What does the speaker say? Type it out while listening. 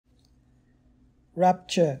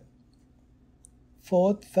Rapture,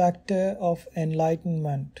 fourth factor of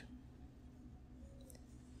enlightenment.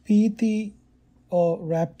 Piti or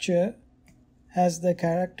rapture has the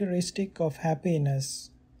characteristic of happiness,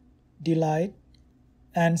 delight,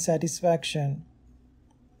 and satisfaction.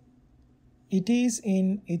 It is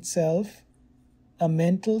in itself a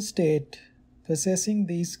mental state possessing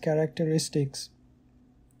these characteristics.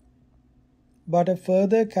 But a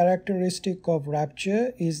further characteristic of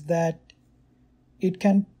rapture is that it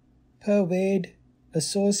can pervade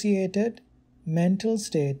associated mental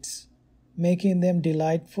states, making them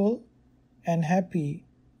delightful and happy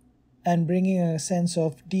and bringing a sense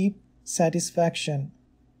of deep satisfaction.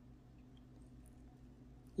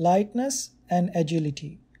 Lightness and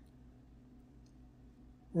agility.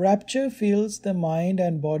 Rapture fills the mind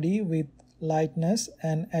and body with lightness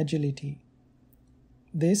and agility.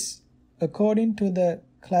 This, according to the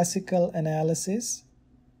classical analysis,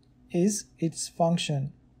 is its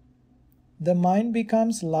function. The mind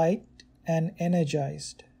becomes light and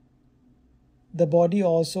energized. The body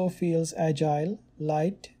also feels agile,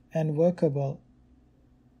 light, and workable.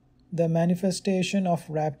 The manifestation of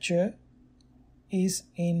rapture is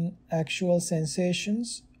in actual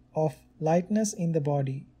sensations of lightness in the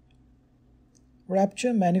body.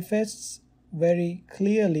 Rapture manifests very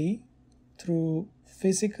clearly through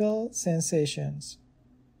physical sensations.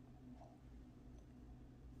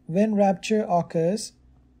 When rapture occurs,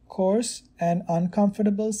 coarse and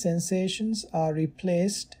uncomfortable sensations are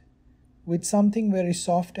replaced with something very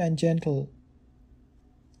soft and gentle.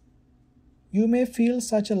 You may feel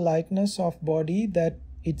such a lightness of body that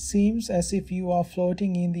it seems as if you are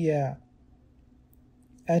floating in the air.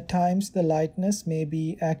 At times the lightness may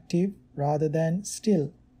be active rather than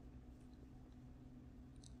still.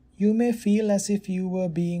 You may feel as if you were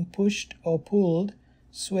being pushed or pulled,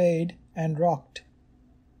 swayed and rocked,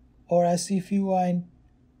 or as if you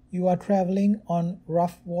are traveling on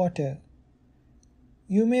rough water.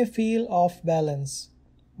 You may feel off balance,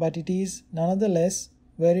 but it is nonetheless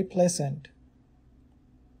very pleasant.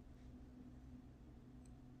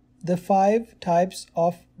 The 5 types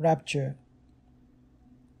of rapture.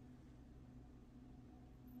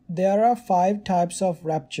 There are 5 types of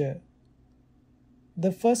rapture.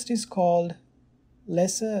 The first is called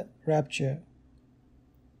lesser rapture.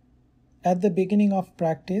 At the beginning of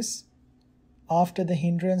practice, after the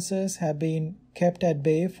hindrances have been kept at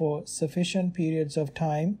bay for sufficient periods of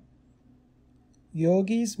time,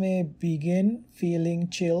 yogis may begin feeling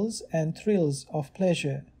chills and thrills of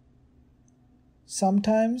pleasure,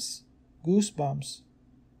 sometimes goosebumps.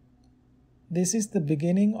 This is the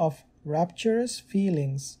beginning of rapturous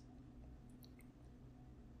feelings.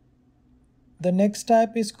 The next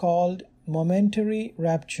type is called momentary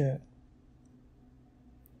rapture.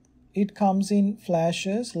 It comes in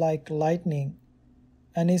flashes like lightning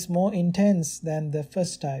and is more intense than the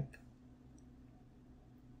first type.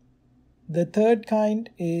 The third kind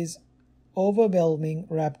is overwhelming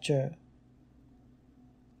rapture.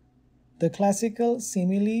 The classical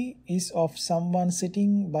simile is of someone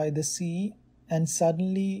sitting by the sea and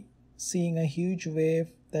suddenly seeing a huge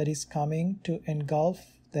wave that is coming to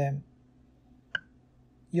engulf them.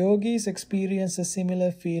 Yogis experience a similar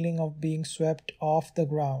feeling of being swept off the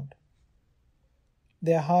ground.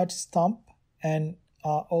 Their hearts thump and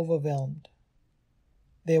are overwhelmed.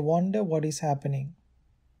 They wonder what is happening.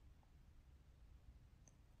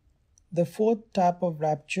 The fourth type of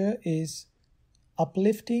rapture is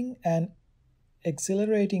uplifting and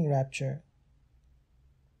exhilarating rapture.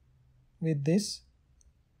 With this,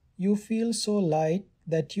 you feel so light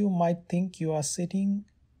that you might think you are sitting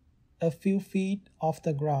a few feet off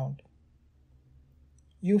the ground.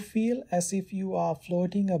 You feel as if you are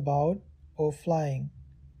floating about or flying,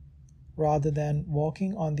 rather than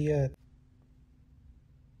walking on the earth.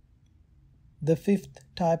 The fifth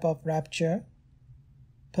type of rapture,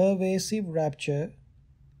 pervasive rapture,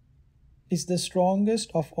 is the strongest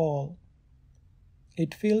of all.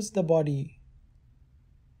 It fills the body.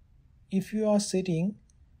 If you are sitting,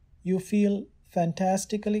 you feel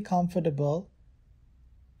fantastically comfortable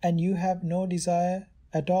and you have no desire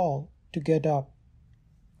at all to get up.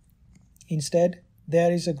 Instead,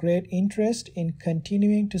 there is a great interest in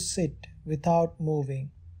continuing to sit without moving.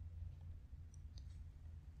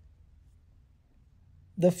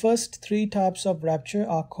 The first 3 types of rapture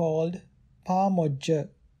are called pamojja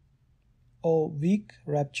or weak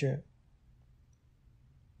rapture.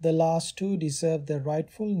 The last 2 deserve the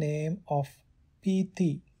rightful name of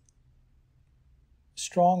piti,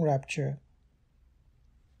 strong rapture.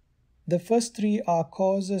 The first 3 are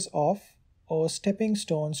causes of or stepping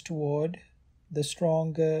stones toward the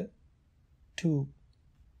stronger 2.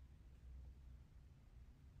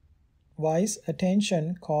 wise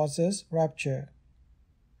attention causes rapture.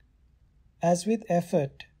 As with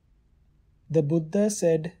effort, the Buddha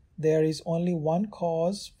said there is only one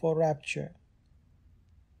cause for rapture,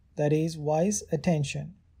 that is wise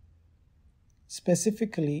attention.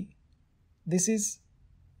 Specifically, this is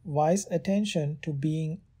wise attention to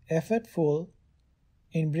being effortful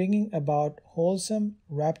in bringing about wholesome,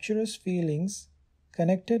 rapturous feelings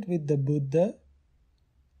connected with the Buddha,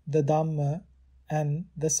 the Dhamma, and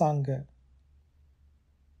the Sangha.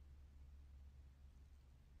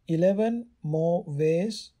 11 more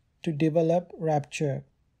ways to develop rapture.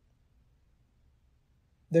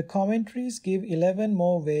 The commentaries give 11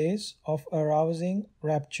 more ways of arousing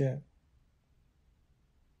rapture.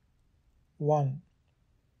 1.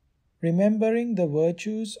 Remembering the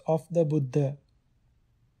virtues of the Buddha.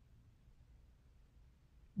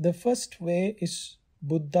 The first way is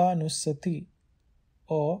Buddhanussati,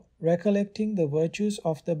 or recollecting the virtues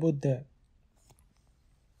of the Buddha.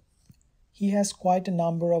 He has quite a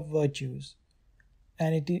number of virtues,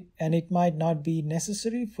 and it might not be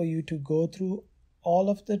necessary for you to go through all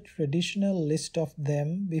of the traditional list of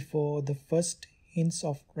them before the first hints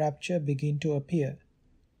of rapture begin to appear.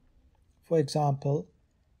 For example,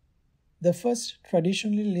 the first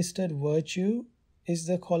traditionally listed virtue is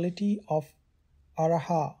the quality of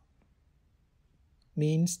araha,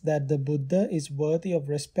 means that the Buddha is worthy of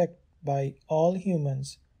respect by all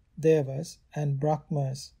humans, devas, and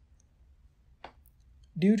brahmas,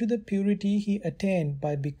 due to the purity he attained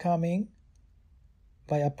by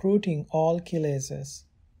uprooting all kilesas.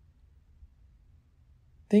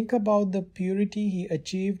 Think about the purity he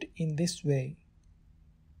achieved in this way,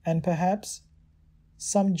 and perhaps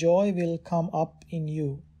some joy will come up in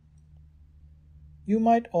you. You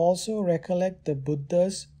might also recollect the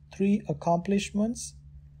Buddha's 3 accomplishments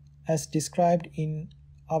as described in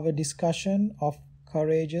our discussion of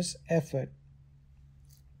courageous effort.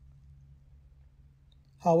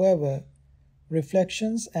 However,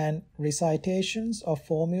 reflections and recitations of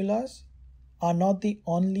formulas are not the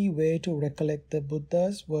only way to recollect the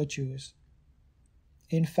Buddha's virtues.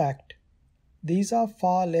 In fact, these are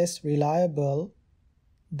far less reliable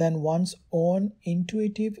than one's own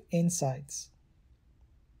intuitive insights.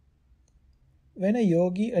 When a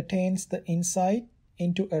yogi attains the insight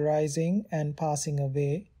into arising and passing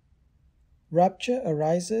away, rapture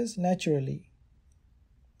arises naturally,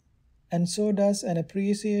 and so does an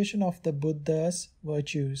appreciation of the Buddha's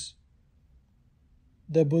virtues.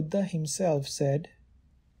 The Buddha himself said,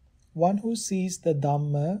 "One who sees the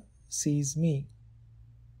Dhamma sees me."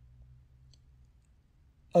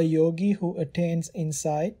 A yogi who attains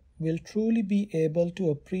insight will truly be able to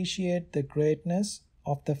appreciate the greatness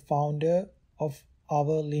of the founder of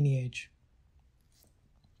our lineage.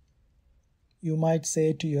 You might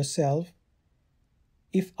say to yourself,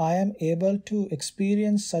 if I am able to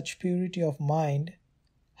experience such purity of mind,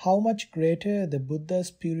 how much greater the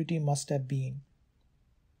Buddha's purity must have been.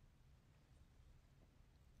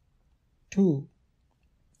 2.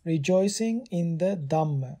 Rejoicing in the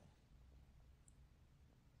Dhamma.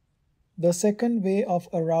 The second way of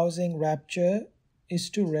arousing rapture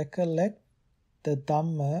is to recollect the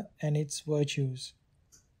Dhamma and its virtues.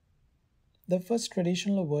 The first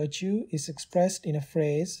traditional virtue is expressed in a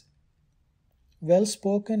phrase, "Well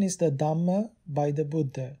spoken is the Dhamma by the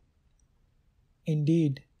Buddha."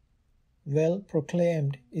 Indeed, well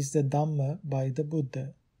proclaimed is the Dhamma by the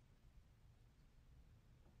Buddha.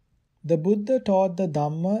 The Buddha taught the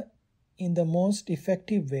Dhamma in the most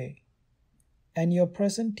effective way, and your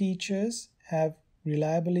present teachers have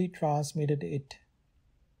reliably transmitted it.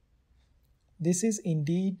 This is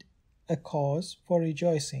indeed a cause for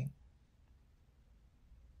rejoicing.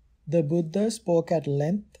 The Buddha spoke at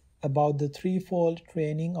length about the threefold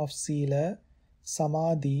training of Sila,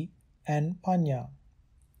 Samadhi, and Panya.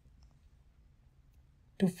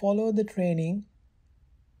 To follow the training,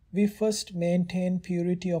 we first maintain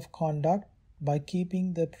purity of conduct by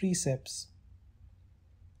keeping the precepts.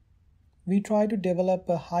 We try to develop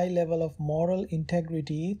a high level of moral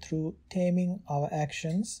integrity through taming our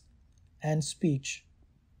actions and speech.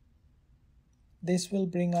 This will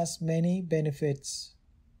bring us many benefits.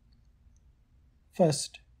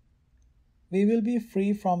 First, we will be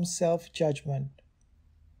free from self-judgment,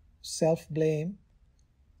 self-blame,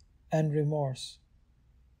 and remorse.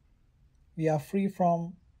 We are free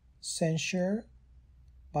from censure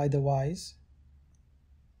by the wise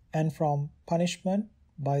and from punishment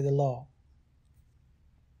by the law.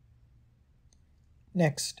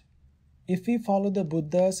 Next, if we follow the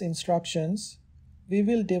Buddha's instructions, we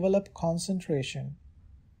will develop concentration.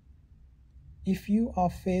 If you are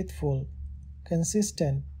faithful,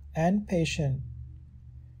 consistent, and patient,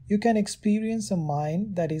 you can experience a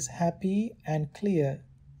mind that is happy and clear,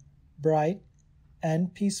 bright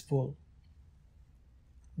and peaceful.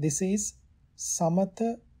 This is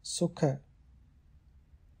samatha sukha,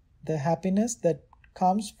 the happiness that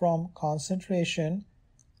comes from concentration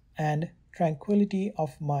and tranquility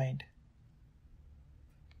of mind.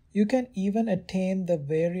 You can even attain the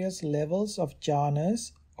various levels of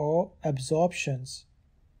jhanas or absorptions,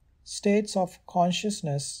 states of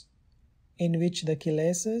consciousness in which the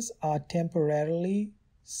kilesas are temporarily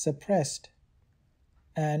suppressed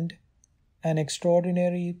and an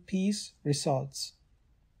extraordinary peace results.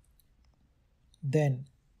 Then,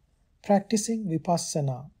 practicing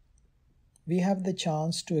Vipassanā, we have the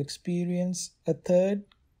chance to experience a third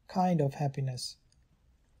kind of happiness.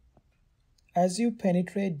 As you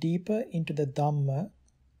penetrate deeper into the Dhamma,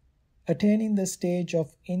 attaining the stage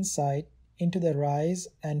of insight into the rise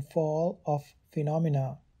and fall of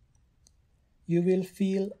phenomena, you will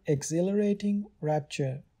feel exhilarating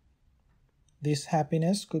rapture. This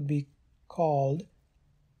happiness could be called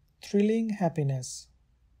thrilling happiness.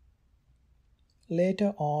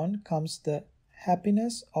 Later on comes the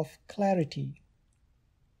happiness of clarity.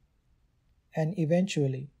 And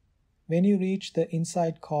eventually, when you reach the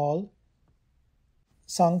insight called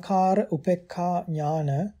Sankhara Upekha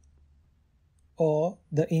Jnana, or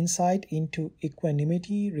the insight into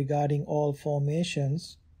equanimity regarding all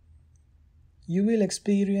formations, you will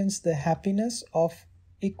experience the happiness of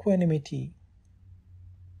equanimity.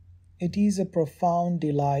 It is a profound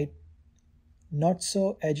delight, not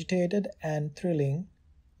so agitated and thrilling,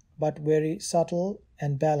 but very subtle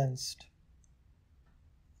and balanced.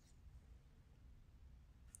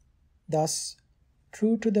 Thus,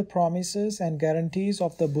 true to the promises and guarantees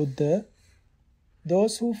of the Buddha,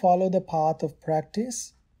 those who follow the path of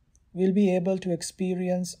practice will be able to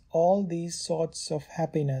experience all these sorts of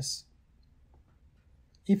happiness.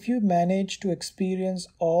 If you manage to experience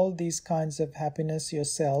all these kinds of happiness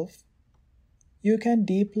yourself, you can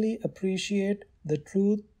deeply appreciate the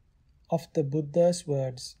truth of the Buddha's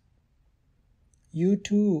words. You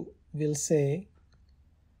too will say,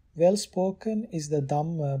 "Well spoken is the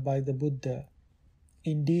Dhamma by the Buddha.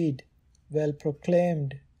 Indeed, well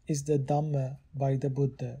proclaimed is the Dhamma by the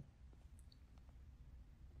Buddha."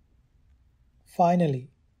 Finally,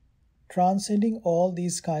 transcending all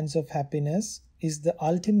these kinds of happiness is the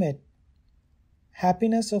ultimate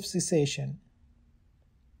happiness of cessation.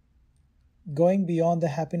 Going beyond the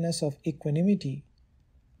happiness of equanimity,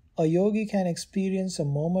 a yogi can experience a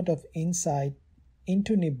moment of insight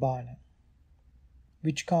into Nibbana,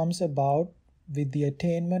 which comes about with the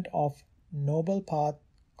attainment of noble path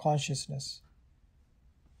consciousness.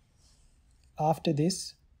 After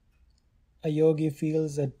this, a yogi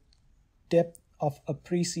feels a depth of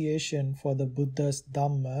appreciation for the Buddha's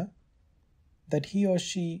Dhamma that he or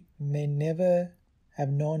she may never have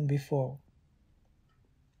known before.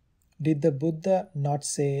 Did the Buddha not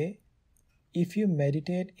say, "If you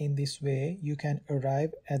meditate in this way, you can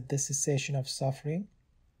arrive at the cessation of suffering"?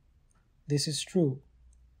 This is true.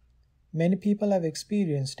 Many people have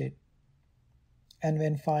experienced it. And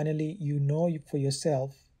when finally you know for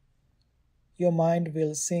yourself, your mind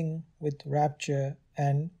will sing with rapture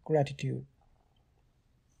and gratitude.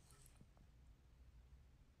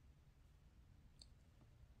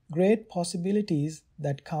 Great possibilities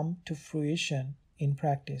that come to fruition in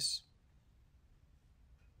practice.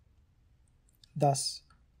 Thus,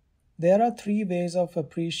 there are three ways of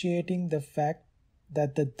appreciating the fact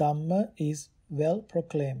that the Dhamma is well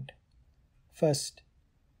proclaimed. First,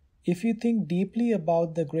 if you think deeply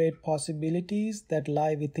about the great possibilities that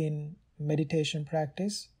lie within meditation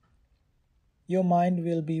practice, your mind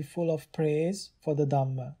will be full of praise for the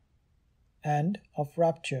Dhamma and of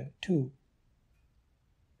rapture too.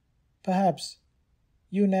 Perhaps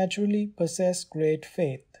you naturally possess great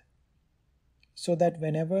faith, so that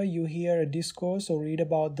whenever you hear a discourse or read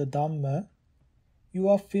about the Dhamma, you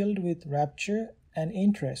are filled with rapture and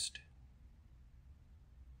interest.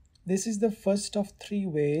 This is the first of three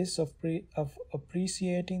ways of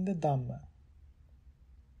appreciating the Dhamma.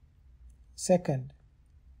 Second,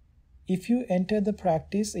 if you enter the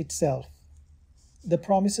practice itself, the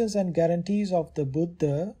promises and guarantees of the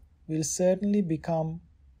Buddha will certainly become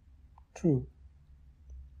true.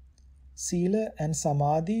 Sila and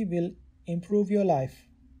Samadhi will improve your life.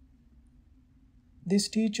 This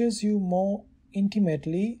teaches you more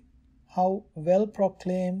intimately how well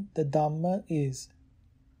proclaimed the Dhamma is,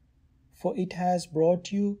 for it has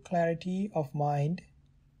brought you clarity of mind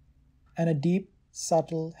and a deep,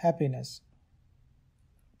 subtle happiness.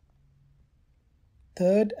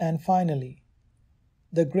 Third and finally,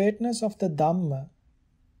 the greatness of the Dhamma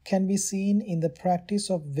can be seen in the practice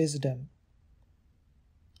of wisdom,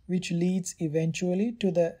 which leads eventually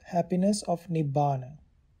to the happiness of Nibbana.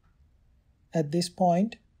 At this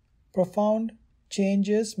point, profound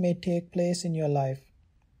changes may take place in your life.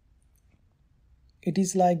 It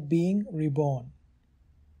is like being reborn.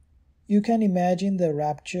 You can imagine the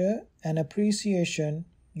rapture and appreciation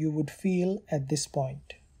you would feel at this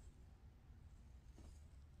point.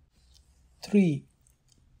 3.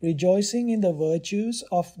 Rejoicing in the virtues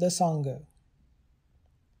of the Sangha.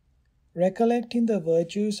 Recollecting the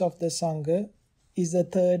virtues of the Sangha is the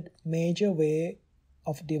third major way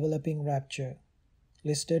of developing rapture,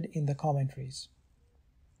 listed in the commentaries.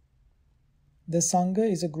 The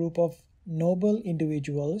Sangha is a group of noble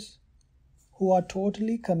individuals who are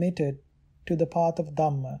totally committed to the path of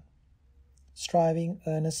Dhamma, striving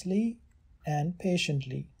earnestly and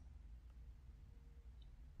patiently.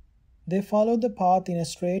 They follow the path in a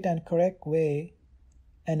straight and correct way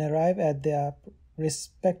and arrive at their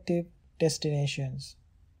respective destinations.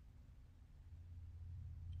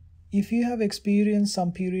 If you have experienced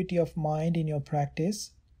some purity of mind in your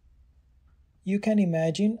practice, you can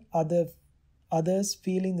imagine others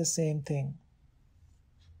feeling the same thing,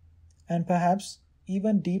 and perhaps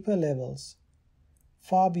even deeper levels,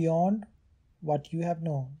 far beyond what you have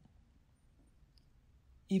known.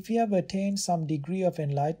 If you have attained some degree of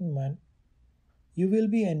enlightenment, you will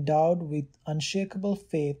be endowed with unshakable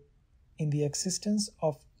faith in the existence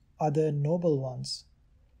of other noble ones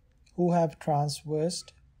who have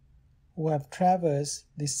traversed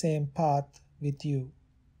the same path with you.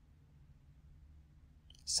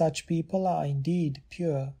 Such people are indeed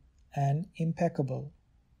pure and impeccable.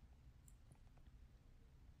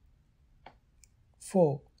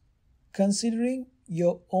 4. Considering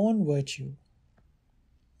your own virtue.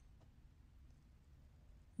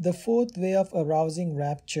 The fourth way of arousing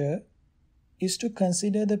rapture is to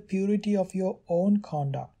consider the purity of your own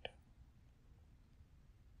conduct.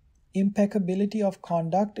 Impeccability of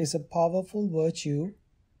conduct is a powerful virtue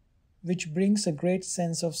which brings a great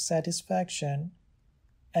sense of satisfaction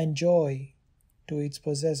and joy to its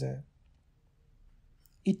possessor.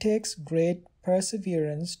 It takes great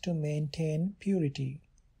perseverance to maintain purity.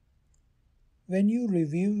 When you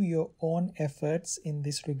review your own efforts in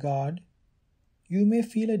this regard, you may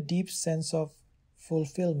feel a deep sense of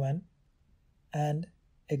fulfillment and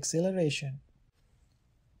exhilaration.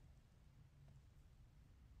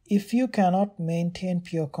 If you cannot maintain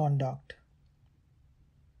pure conduct,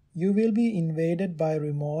 you will be invaded by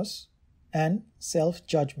remorse and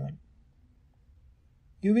self-judgment.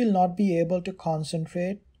 You will not be able to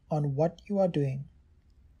concentrate on what you are doing,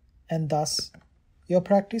 and thus your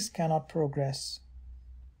practice cannot progress.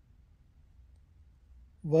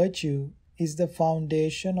 Virtue is the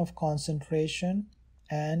foundation of concentration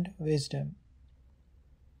and wisdom.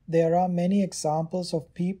 There are many examples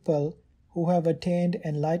of people who have attained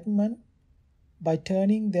enlightenment by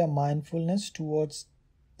turning their mindfulness towards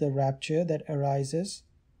the rapture that arises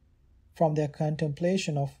from their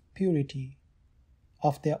contemplation of purity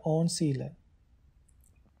of their own sila.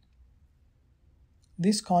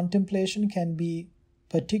 This contemplation can be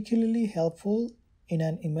particularly helpful in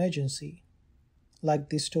an emergency, like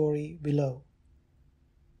this story below.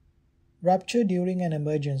 Rapture during an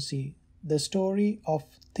emergency, the story of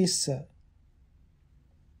𝘿𝙟𝙟.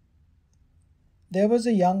 There was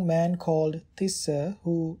a young man called 𝘿𝙟𝙟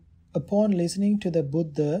who, upon listening to the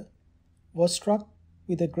Buddha, was struck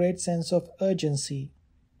with a great sense of urgency.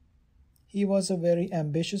 He was a very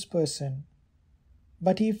ambitious person,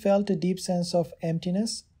 but he felt a deep sense of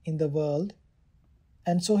emptiness in the world,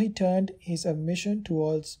 and so he turned his ambition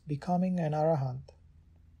towards becoming an arahant.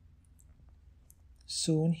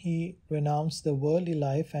 Soon he renounced the worldly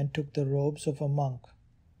life and took the robes of a monk.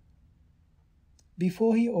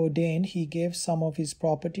 Before he ordained, he gave some of his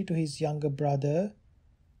property to his younger brother,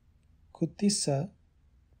 𝘿𝙟𝙟,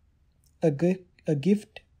 a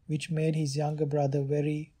gift which made his younger brother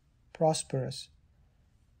very prosperous.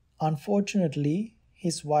 Unfortunately,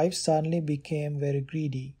 his wife suddenly became very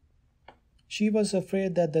greedy. She was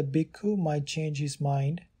afraid that the bhikkhu might change his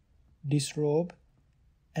mind, disrobe,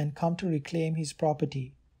 and come to reclaim his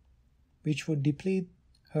property, which would deplete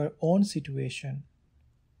her own situation.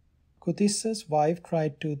 𝘿𝙟𝙟's wife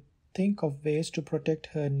tried to think of ways to protect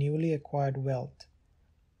her newly acquired wealth,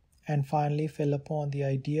 and finally fell upon the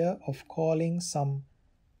idea of calling some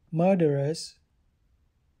murderers.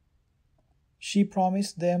 She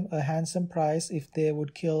promised them a handsome price if they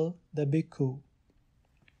would kill the bhikkhu.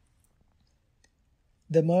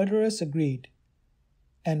 The murderers agreed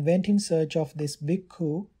and went in search of this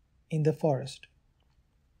bhikkhu in the forest.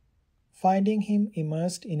 Finding him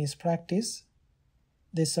immersed in his practice,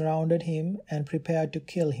 They surrounded him and prepared to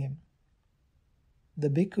kill him. The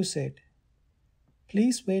bhikkhu said,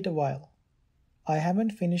 "Please wait a while. I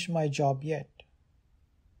haven't finished my job yet."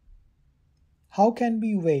 "How can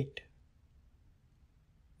we wait?"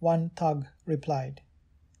 One thug replied,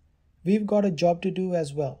 "We've got a job to do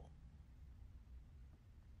as well."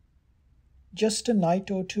 "Just a night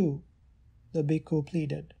or two," the bhikkhu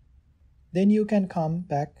pleaded. "Then you can come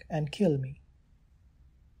back and kill me."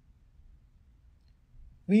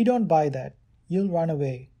 "We don't buy that. You'll run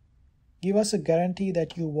away. Give us a guarantee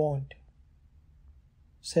that you won't,"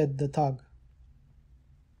 said the thug.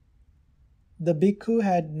 The bhikkhu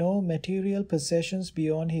had no material possessions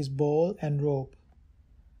beyond his bowl and robe,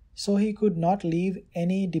 so he could not leave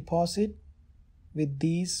any deposit with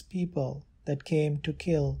these people that came to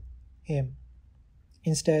kill him.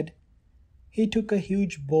 Instead, he took a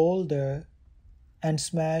huge boulder and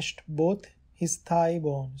smashed both his thigh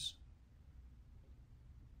bones.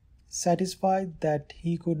 Satisfied that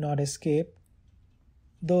he could not escape,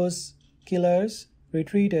 those killers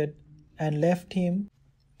retreated and left him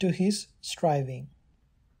to his striving.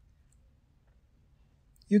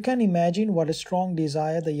 You can imagine what a strong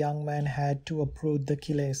desire the young man had to uproot the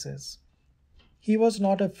kilesas. He was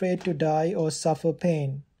not afraid to die or suffer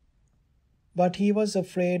pain, but he was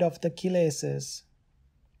afraid of the kilesas,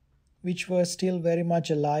 which were still very much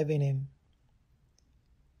alive in him.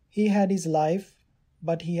 He had his life,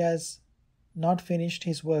 but he has not finished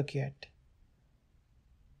his work yet,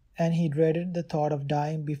 and he dreaded the thought of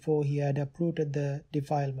dying before he had uprooted the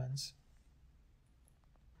defilements.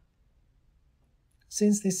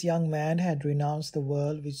 Since this young man had renounced the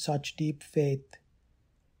world with such deep faith,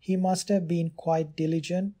 he must have been quite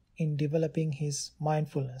diligent in developing his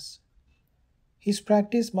mindfulness. His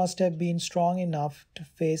practice must have been strong enough to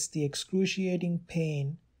face the excruciating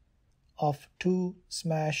pain of 2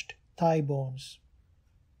 smashed thigh bones,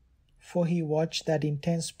 for he watched that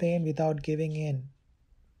intense pain without giving in.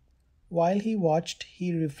 While he watched,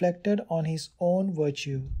 he reflected on his own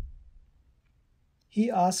virtue. He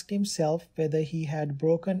asked himself whether he had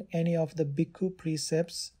broken any of the bhikkhu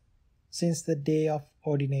precepts since the day of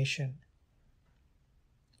ordination.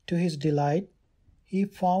 To his delight, he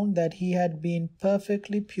found that he had been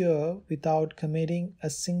perfectly pure without committing a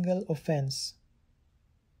single offense.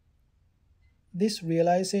 This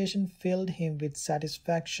realization filled him with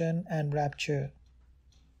satisfaction and rapture.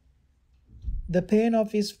 The pain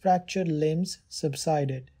of his fractured limbs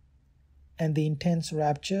subsided, and the intense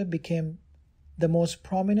rapture became the most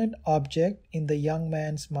prominent object in the young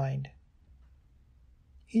man's mind.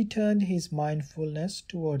 He turned his mindfulness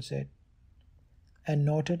towards it and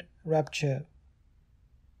noted rapture,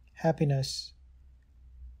 happiness,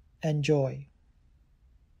 and joy.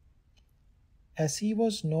 As he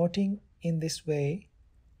was noting in this way,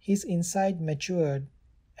 his insight matured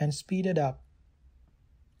and speeded up.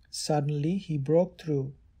 Suddenly he broke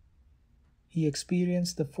through. He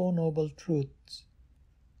experienced the Four Noble Truths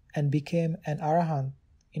and became an arahant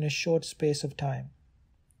in a short space of time.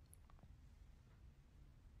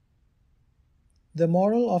 The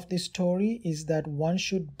moral of this story is that one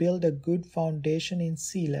should build a good foundation in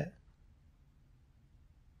sila.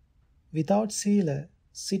 Without sila,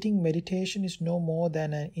 sitting meditation is no more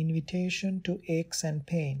than an invitation to aches and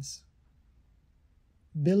pains.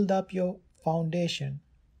 Build up your foundation.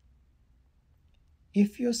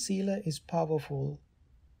 If your sila is powerful,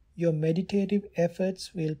 your meditative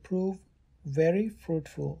efforts will prove very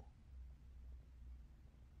fruitful.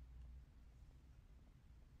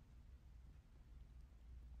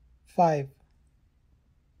 Five,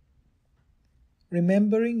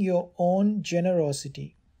 remembering your own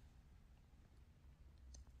generosity.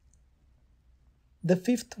 The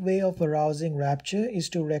fifth way of arousing rapture is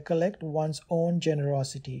to recollect one's own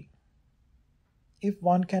generosity. If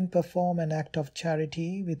one can perform an act of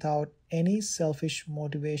charity without any selfish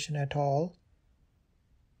motivation at all,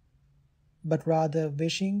 but rather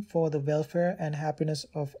wishing for the welfare and happiness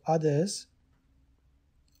of others,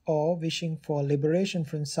 or wishing for liberation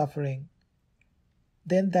from suffering,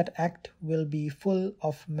 then that act will be full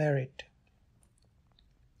of merit.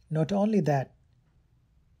 Not only that,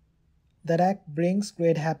 that act brings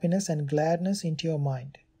great happiness and gladness into your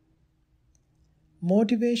mind.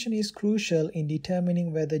 Motivation is crucial in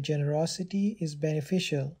determining whether generosity is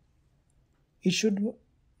beneficial. It should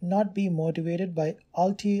not be motivated by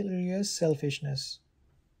ulterior selfishness.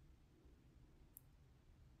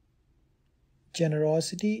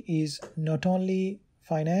 Generosity is not only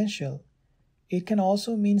financial, it can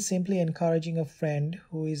also mean simply encouraging a friend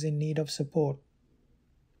who is in need of support.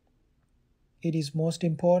 It is most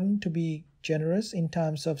important to be generous in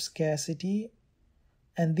times of scarcity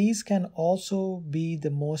and these can also be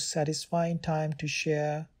the most satisfying time to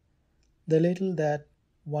share the little that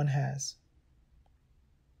one has.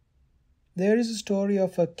 There is a story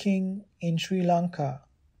of a king in Sri Lanka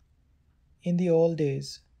in the old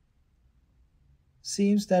days.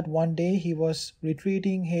 Seems that one day he was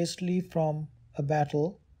retreating hastily from a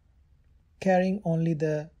battle, carrying only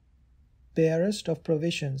the barest of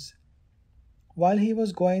provisions. While he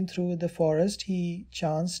was going through the forest, he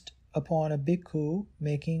chanced upon a bhikkhu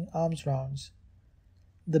making alms rounds.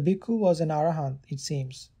 The bhikkhu was an arahant, it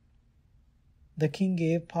seems. The king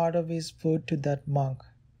gave part of his food to that monk,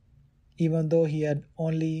 even though he had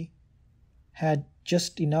only had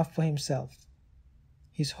just enough for himself,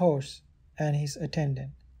 his horse, and his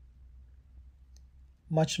attendant.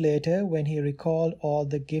 Much later, when he recalled all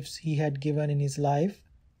the gifts he had given in his life,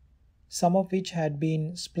 some of which had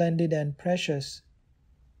been splendid and precious,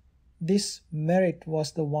 this merit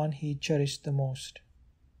was the one he cherished the most.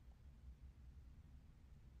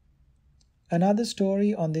 Another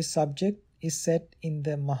story on this subject is set in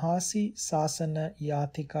the Mahāsi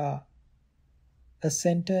Sayādaw, a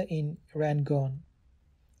center in Yangon.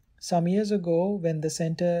 Some years ago, when the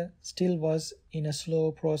center still was in a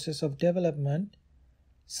slow process of development,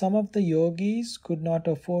 some of the yogis could not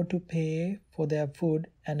afford to pay for their food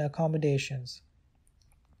and accommodations.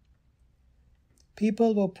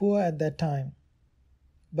 People were poor at that time,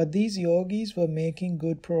 but these yogis were making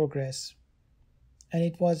good progress, and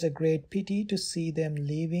it was a great pity to see them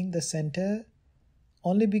leaving the center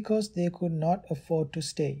only because they could not afford to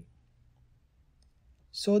stay.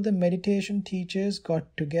 So the meditation teachers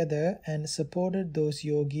got together and supported those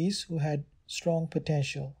yogis who had strong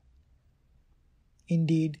potential.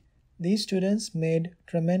 Indeed, these students made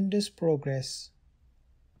tremendous progress.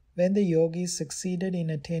 When the yogis succeeded in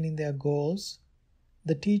attaining their goals,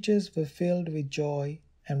 the teachers were filled with joy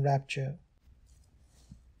and rapture.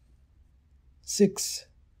 6.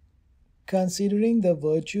 Considering the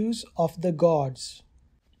virtues of the gods.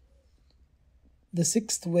 The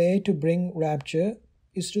sixth way to bring rapture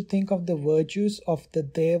is to think of the virtues of the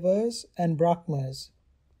devas and brahmas,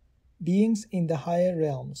 beings in the higher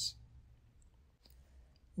realms.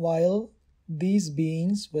 While these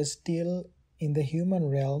beings were still in the human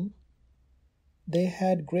realm, they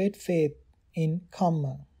had great faith in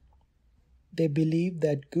karma. They believed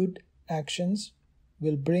that good actions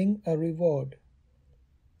will bring a reward,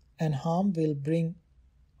 and harm will bring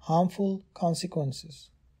harmful consequences.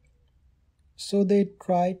 So they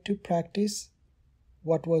tried to practice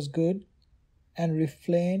what was good and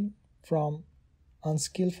refrain from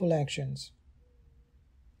unskillful actions.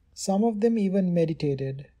 Some of them even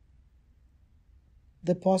meditated.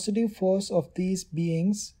 The positive force of these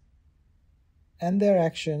beings and their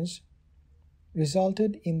actions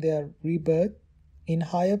resulted in their rebirth in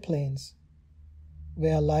higher planes,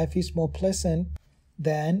 where life is more pleasant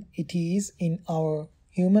than it is in our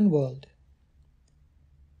human world.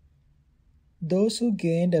 Those who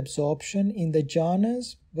gained absorption in the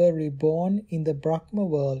jhanas were reborn in the Brahma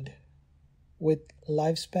world, with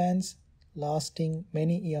lifespans lasting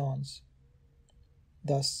many eons.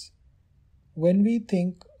 Thus, when we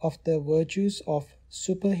think of the virtues of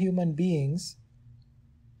superhuman beings,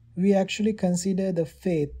 we actually consider the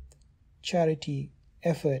faith, charity,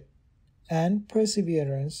 effort, and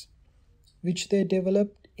perseverance which they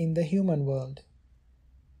developed in the human world.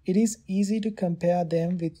 It is easy to compare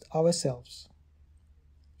them with ourselves.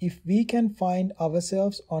 If we can find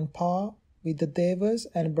ourselves on par with the devas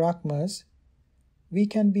and brahmas, we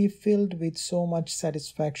can be filled with so much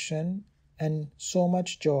satisfaction and so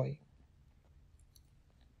much joy.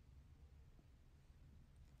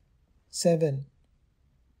 7.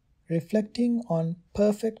 Reflecting on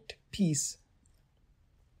perfect peace.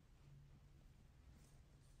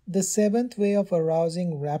 The seventh way of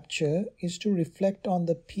arousing rapture is to reflect on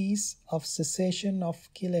the peace of cessation of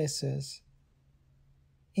kilesas.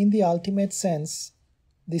 In the ultimate sense,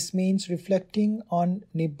 this means reflecting on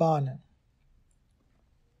Nibbana.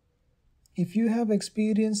 If you have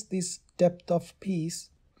experienced this depth of peace,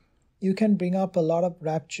 you can bring up a lot of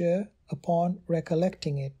rapture upon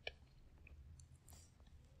recollecting it.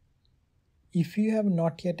 If you have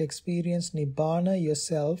not yet experienced Nibbana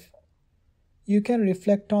yourself, you can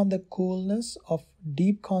reflect on the coolness of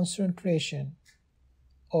deep concentration,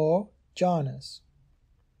 or jhanas.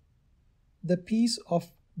 The peace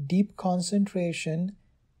of deep concentration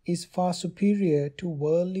is far superior to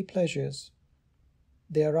worldly pleasures.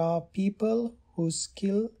 There are people whose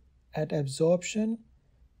skill at absorption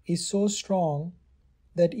is so strong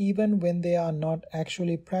that even when they are not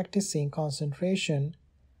actually practicing concentration,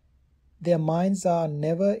 their minds are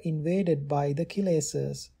never invaded by the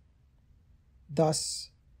kilesas. Thus,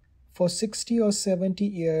 for 60 or 70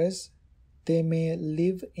 years, they may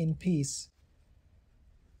live in peace.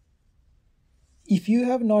 If you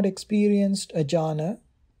have not experienced a jhana,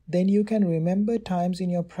 then you can remember times in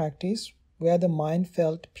your practice where the mind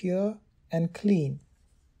felt pure and clean.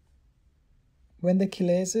 When the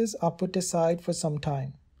kilesas are put aside for some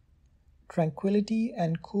time, tranquility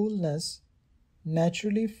and coolness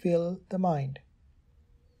naturally fill the mind.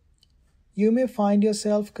 You may find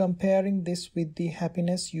yourself comparing this with the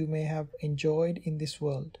happiness you may have enjoyed in this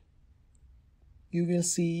world. You will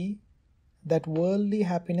see that worldly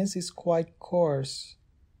happiness is quite coarse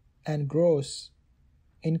and gross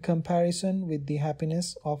in comparison with the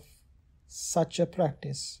happiness of such a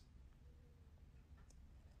practice.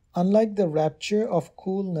 Unlike the rapture of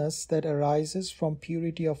coolness that arises from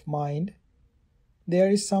purity of mind, there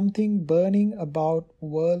is something burning about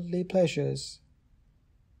worldly pleasures.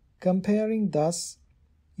 Comparing thus,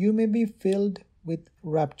 you may be filled with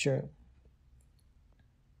rapture.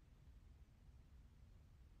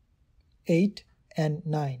 8 and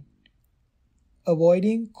 9.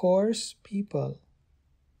 Avoiding coarse people,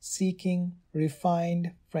 seeking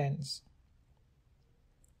refined friends.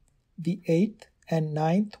 The 8th and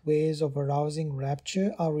 9th ways of arousing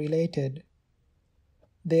rapture are related.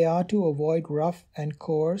 They are to avoid rough and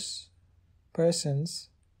coarse persons,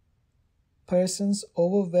 persons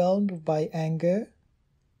overwhelmed by anger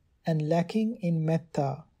and lacking in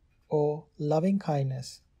metta or loving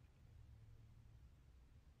kindness,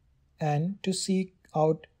 and to seek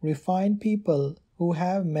out refined people who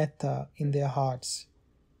have metta in their hearts.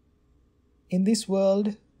 In this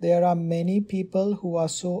world, there are many people who are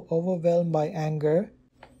so overwhelmed by anger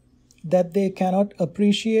that they cannot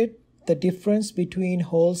appreciate the difference between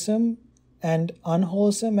wholesome and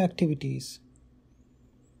unwholesome activities.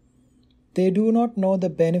 They do not know the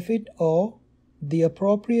benefit or the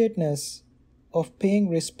appropriateness of paying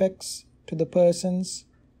respects to the persons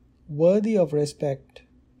worthy of respect,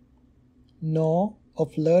 nor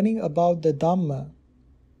of learning about the Dhamma,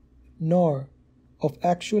 nor of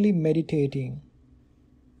actually meditating.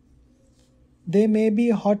 They may be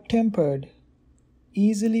hot-tempered,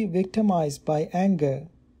 easily victimized by anger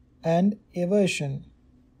and aversion.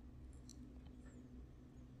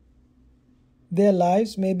 Their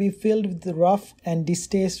lives may be filled with rough and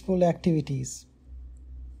distasteful activities.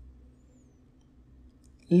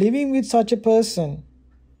 Living with such a person,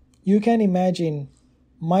 you can imagine,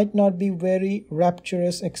 might not be very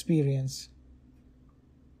rapturous experience.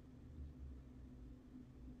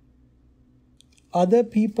 Other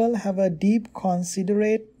people have a deep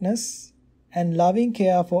considerateness and loving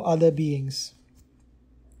care for other beings.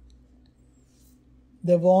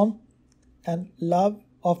 The warmth and love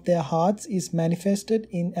of their hearts is manifested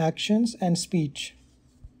in actions and speech.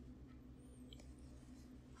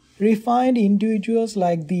 Refined individuals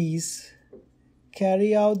like these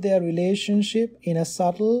carry out their relationship in a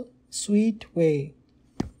subtle, sweet way.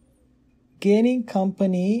 Gaining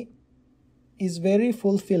company is very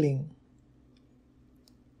fulfilling.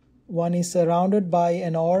 One is surrounded by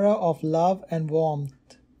an aura of love and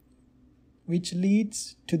warmth, which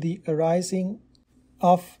leads to the arising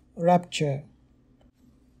of rapture.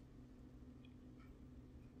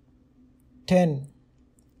 10.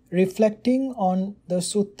 Reflecting on the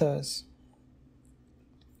suttas.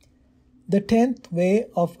 The 10th way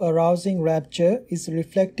of arousing rapture is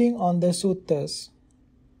reflecting on the suttas.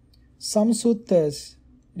 Some suttas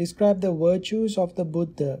describe the virtues of the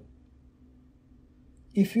Buddha.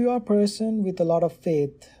 If you are a person with a lot of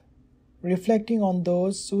faith, reflecting on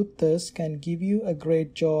those suttas can give you a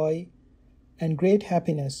great joy and great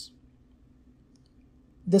happiness.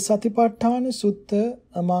 The Satipatthana Sutta,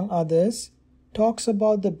 among others, talks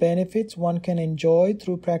about the benefits one can enjoy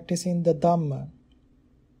through practicing the Dhamma.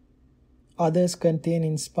 Others contain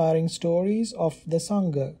inspiring stories of the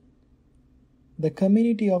Sangha, the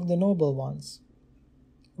community of the noble ones.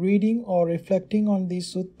 Reading or reflecting on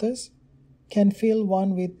these suttas can fill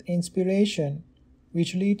one with inspiration,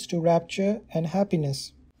 which leads to rapture and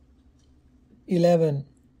happiness. 11.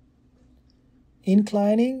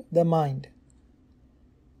 Inclining the mind.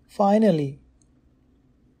 Finally,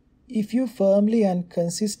 if you firmly and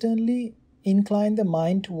consistently incline the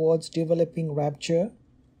mind towards developing rapture,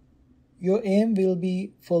 your aim will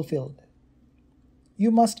be fulfilled.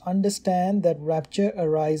 You must understand that rapture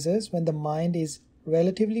arises when the mind is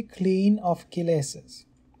relatively clean of kilesas.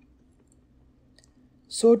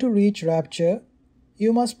 So to reach rapture,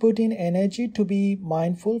 you must put in energy to be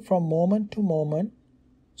mindful from moment to moment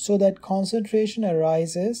so that concentration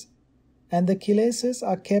arises and the kilesas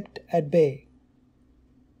are kept at bay.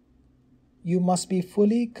 You must be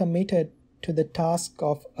fully committed to the task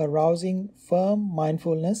of arousing firm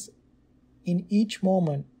mindfulness in each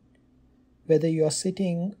moment, whether you are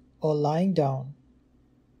sitting or lying down,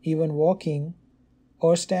 even walking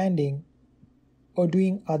or standing or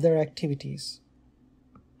doing other activities.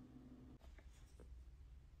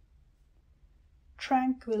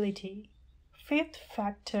 Tranquility, fifth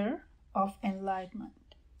factor of enlightenment.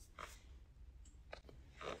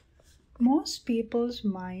 Most people's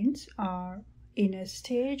minds are in a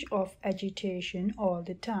stage of agitation all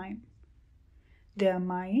the time. Their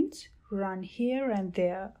minds run here and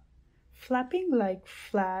there, flapping like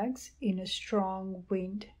flags in a strong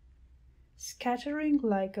wind, scattering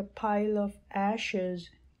like a pile of ashes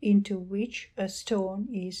into which a stone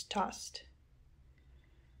is tossed.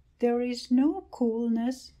 There is no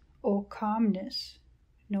coolness or calmness,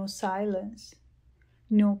 no silence,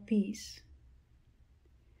 no peace.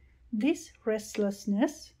 This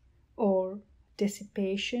restlessness or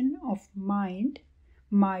dissipation of mind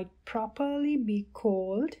might properly be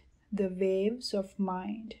called the waves of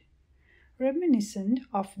mind, reminiscent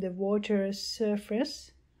of the water's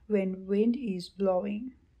surface when wind is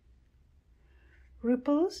blowing.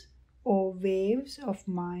 Ripples or waves of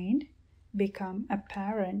mind become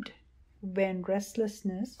apparent when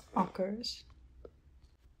restlessness occurs.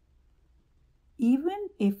 Even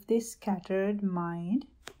if this scattered mind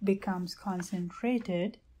becomes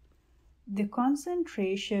concentrated, the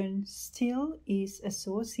concentration still is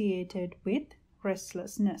associated with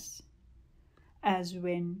restlessness, as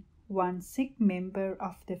when one sick member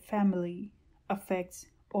of the family affects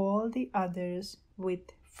all the others with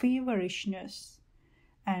feverishness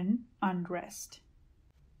and unrest.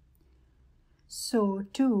 So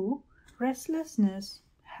too, restlessness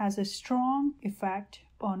has a strong effect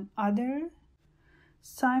on other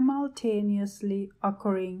simultaneously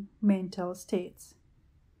occurring mental states.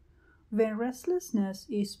 When restlessness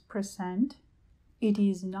is present, it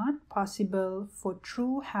is not possible for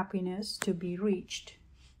true happiness to be reached.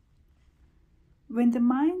 When the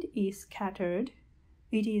mind is scattered,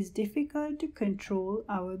 it is difficult to control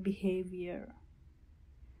our behavior.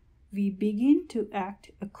 We begin to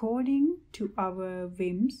act according to our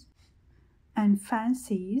whims and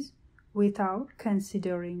fancies without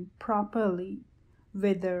considering properly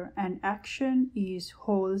whether an action is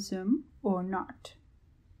wholesome or not.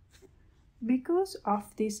 Because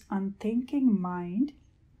of this unthinking mind,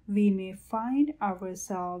 we may find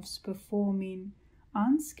ourselves performing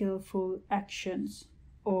unskillful actions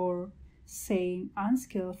or saying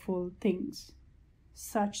unskillful things.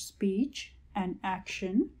 Such speech and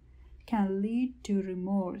action can lead to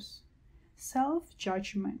remorse,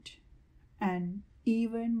 self-judgment, and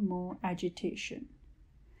even more agitation.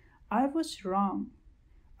 I was wrong.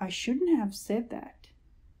 I shouldn't have said that.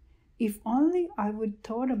 If only I would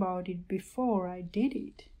thought about it before I did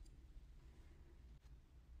it.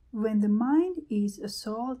 When the mind is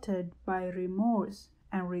assaulted by remorse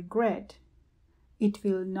and regret, it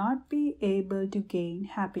will not be able to gain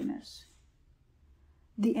happiness.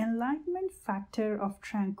 The enlightenment factor of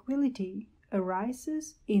tranquility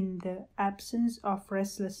arises in the absence of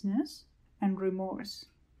restlessness and remorse.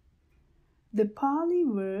 The Pali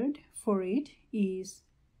word for it is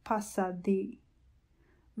passaddhi,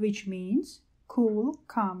 which means cool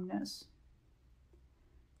calmness.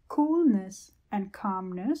 Coolness and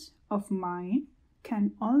calmness of mind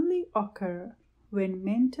can only occur when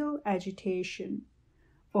mental agitation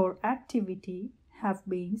or activity have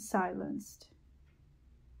been silenced.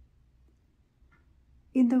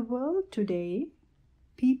 In the world today,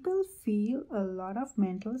 people feel a lot of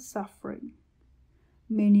mental suffering.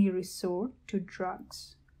 Many resort to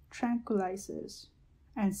drugs, tranquilizers,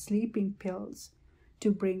 and sleeping pills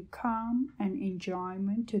to bring calm and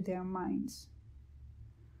enjoyment to their minds.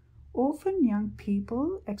 Often young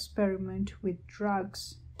people experiment with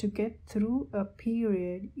drugs to get through a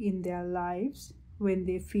period in their lives when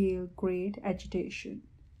they feel great agitation.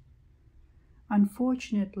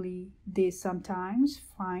 Unfortunately, they sometimes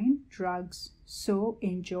find drugs so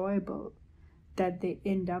enjoyable that they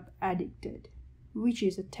end up addicted, which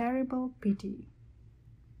is a terrible pity.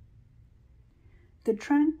 The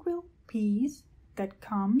tranquil peace that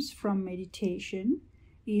comes from meditation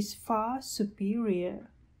is far superior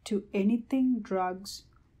to anything drugs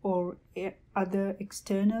or other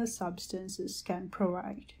external substances can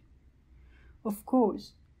provide. Of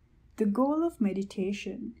course, the goal of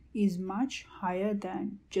meditation is much higher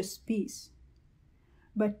than just peace,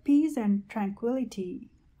 but peace and tranquility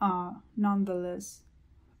are nonetheless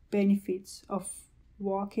benefits of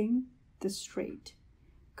walking the straight,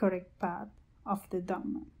 correct path of the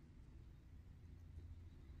Dhamma.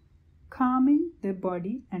 Calming the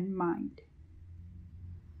body and mind.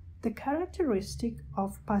 The characteristic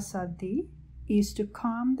of passaddhi is to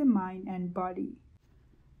calm the mind and body,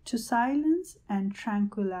 to silence and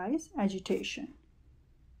tranquilize agitation,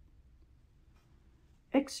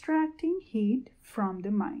 extracting heat from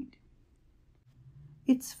the mind.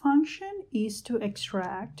 Its function is to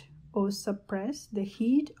extract or suppress the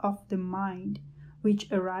heat of the mind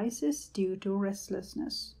which arises due to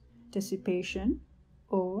restlessness, dissipation,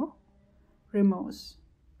 or remorse.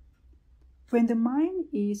 When the mind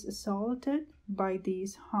is assaulted by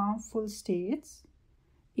these harmful states,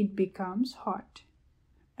 it becomes hot,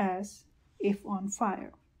 as if on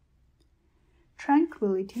fire.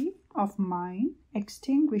 Tranquility of mind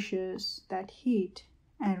extinguishes that heat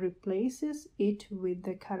and replaces it with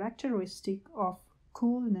the characteristic of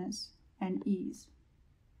coolness and ease.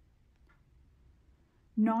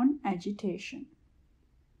 Non-agitation.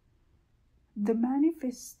 The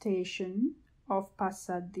manifestation of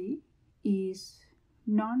passaddhi is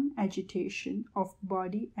non-agitation of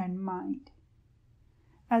body and mind.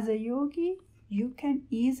 As a yogi, you can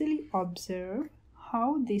easily observe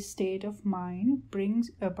how this state of mind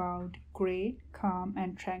brings about great calm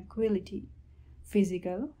and tranquility,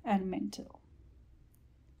 physical and mental.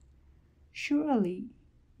 Surely,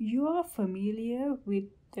 you are familiar with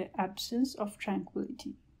the absence of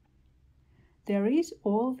tranquility. There is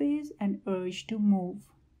always an urge to move,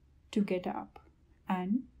 to get up,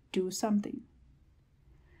 and do something.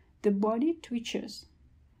 The body twitches,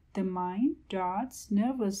 the mind darts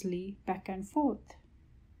nervously back and forth.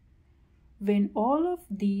 When all of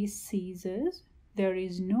these ceases, there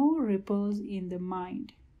is no ripples in the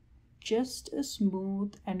mind, just a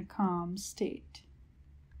smooth and calm state.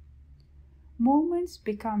 Movements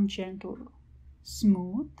become gentle,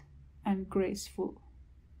 smooth, and graceful.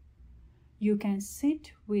 You can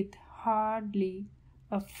sit with hardly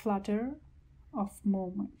a flutter of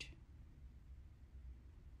movement.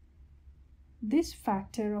 This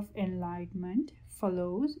factor of enlightenment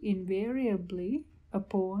follows invariably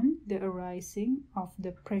upon the arising of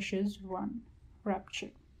the precious one,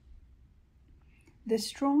 rapture. The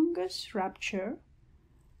strongest rapture,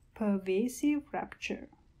 pervasive rapture,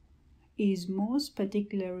 is most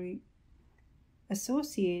particularly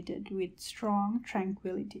associated with strong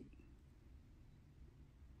tranquility.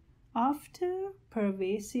 After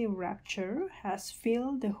pervasive rapture has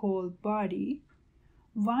filled the whole body,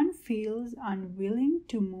 one feels unwilling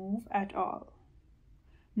to move at all,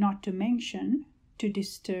 not to mention to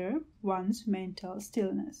disturb one's mental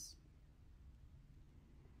stillness.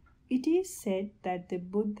 It is said that the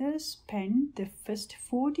Buddha spent the first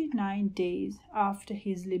 49 days after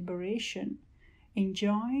his liberation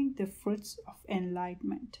enjoying the fruits of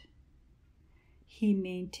enlightenment. He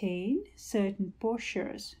maintained certain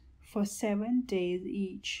postures for 7 days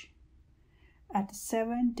each, at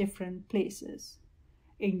 7 different places,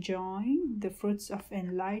 enjoying the fruits of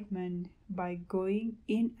enlightenment by going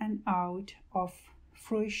in and out of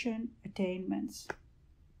fruition attainments.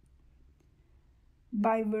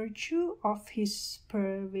 By virtue of his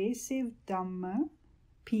pervasive Dhamma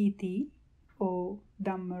piti or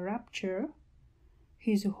Dhamma rapture,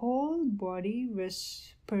 his whole body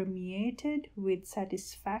was permeated with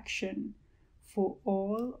satisfaction for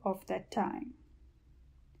all of that time,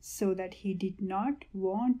 so that he did not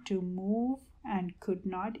want to move and could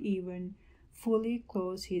not even fully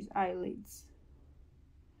close his eyelids.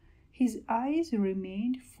 His eyes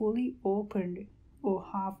remained fully opened or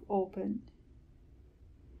half opened.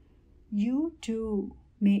 You too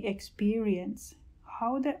may experience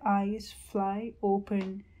how the eyes fly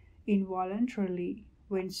open involuntarily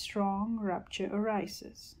when strong rapture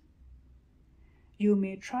arises. You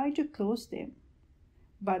may try to close them,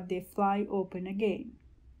 but they fly open again.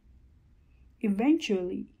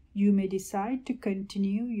 Eventually, you may decide to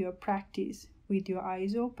continue your practice with your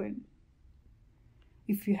eyes open.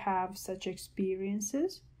 If you have such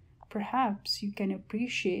experiences, perhaps you can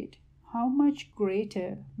appreciate how much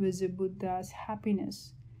greater was the Buddha's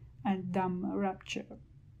happiness and Dhamma rapture.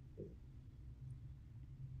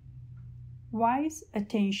 Wise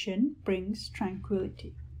attention brings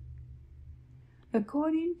tranquility.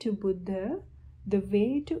 According to Buddha, the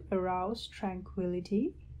way to arouse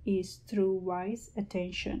tranquility is through wise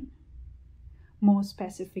attention. More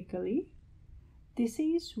specifically, this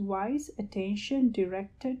is wise attention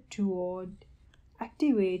directed toward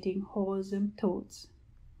activating wholesome thoughts,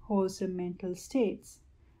 wholesome mental states,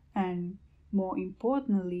 and more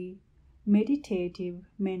importantly, meditative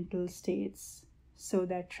mental states, so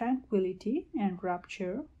that tranquility and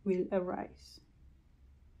rapture will arise.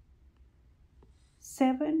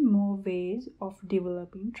 7 more ways of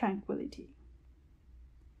developing tranquility.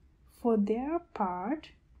 For their part,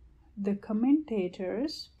 the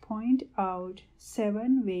commentators point out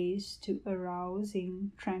 7 ways to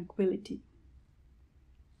arousing tranquility.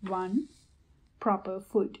 1. Proper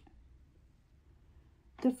food.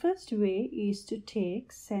 The first way is to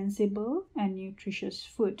take sensible and nutritious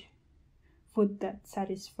food that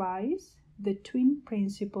satisfies the twin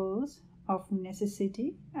principles of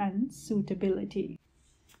necessity and suitability.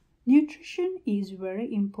 Nutrition is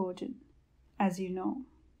very important, as you know.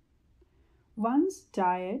 One's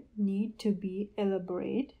diet need to be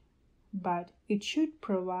elaborate, but it should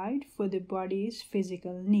provide for the body's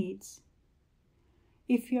physical needs.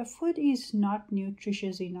 If your food is not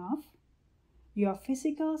nutritious enough, your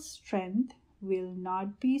physical strength will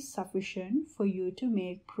not be sufficient for you to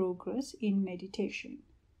make progress in meditation.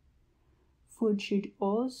 Food should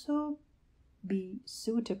also be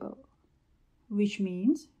suitable, which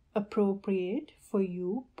means appropriate for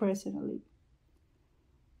you personally.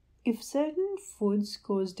 If certain foods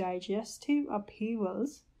cause digestive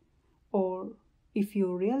upheavals, or if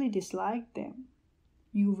you really dislike them,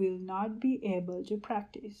 you will not be able to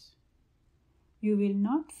practice. You will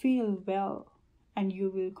not feel well, and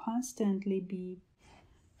you will constantly be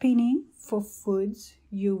pining for foods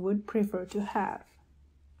you would prefer to have.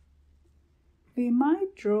 We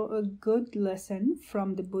might draw a good lesson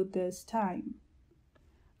from the Buddha's time.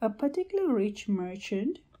 A particularly rich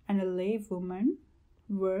merchant and a laywoman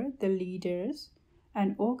were the leaders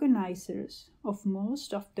and organizers of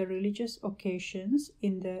most of the religious occasions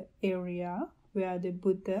in the area where the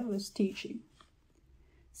Buddha was teaching.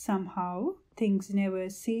 Somehow, things never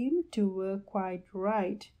seemed to work quite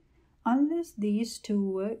right unless these two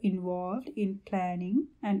were involved in planning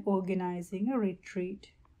and organizing a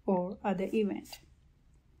retreat or other event.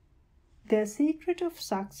 Their secret of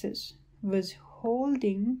success was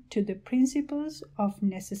holding to the principles of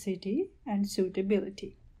necessity and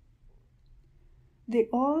suitability. They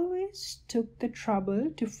always took the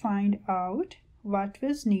trouble to find out what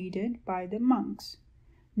was needed by the monks,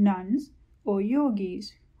 nuns, or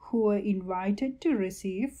yogis who were invited to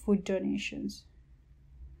receive food donations.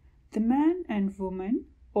 The man and woman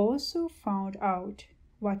also found out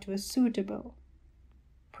what was suitable.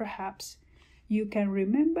 Perhaps you can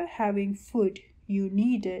remember having food you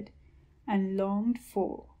needed and longed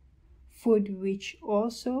for, food which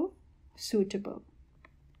also suitable,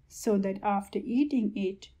 so that after eating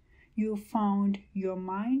it, you found your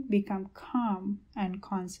mind become calm and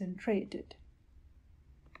concentrated.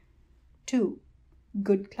 2.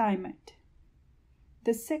 Good climate.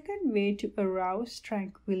 The second way to arouse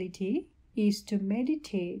tranquility is to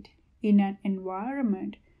meditate in an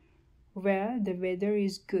environment where the weather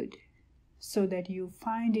is good, so that you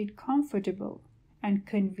find it comfortable and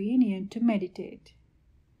convenient to meditate.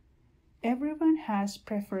 Everyone has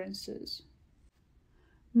preferences.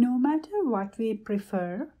 No matter what we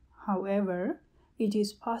prefer, however, it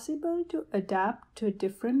is possible to adapt to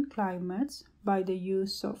different climates by the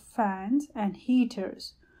use of fans and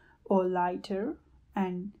heaters, or lighter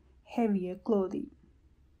and heavier clothing.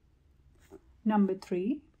 Number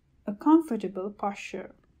 3. A comfortable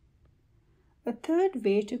posture. A third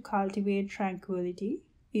way to cultivate tranquility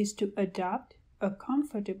is to adopt a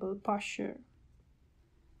comfortable posture.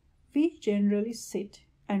 We generally sit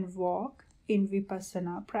and walk in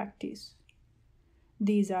Vipassanā practice.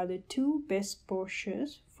 These are the 2 best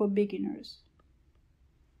postures for beginners.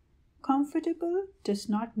 Comfortable does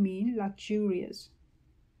not mean luxurious.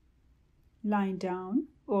 Lying down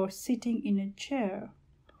or sitting in a chair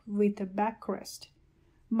with a backrest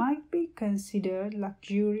might be considered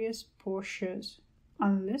luxurious postures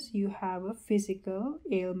unless you have a physical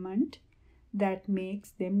ailment that makes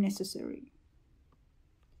them necessary.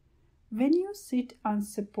 When you sit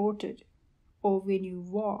unsupported or when you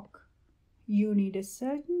walk, you need a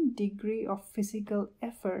certain degree of physical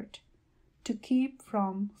effort to keep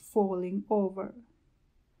from falling over.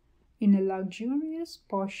 In a luxurious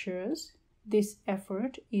postures, this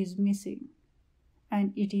effort is missing,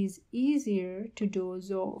 and it is easier to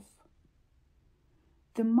doze off.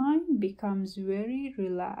 The mind becomes very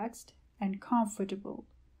relaxed and comfortable,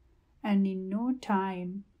 and in no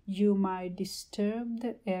time you might disturb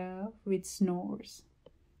the air with snores.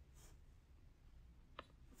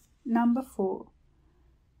 Number 4.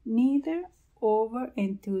 Neither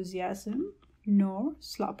over-enthusiasm nor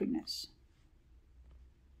sloppiness.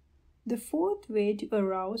 The fourth way to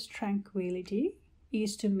arouse tranquility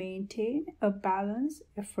is to maintain a balanced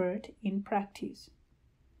effort in practice.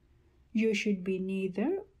 You should be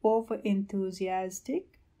neither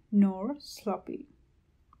over-enthusiastic nor sloppy.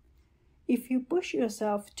 If you push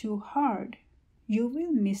yourself too hard, you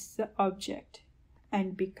will miss the object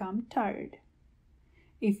and become tired.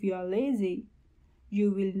 If you are lazy, you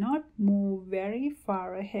will not move very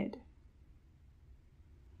far ahead.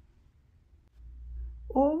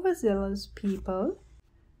 Overzealous people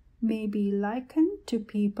may be likened to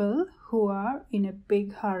people who are in a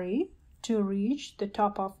big hurry to reach the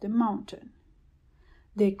top of the mountain.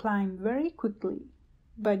 They climb very quickly,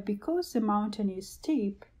 but because the mountain is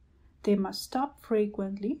steep, they must stop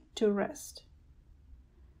frequently to rest.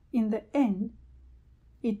 In the end,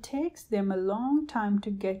 it takes them a long time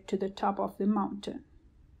to get to the top of the mountain.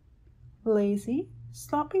 Lazy,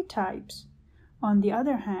 sloppy types, on the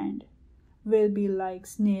other hand, will be like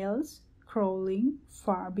snails crawling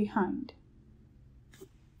far behind.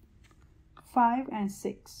 5 and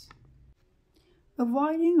 6.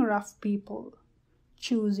 Avoiding rough people,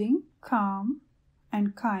 choosing calm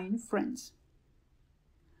and kind friends.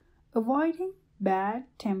 Avoiding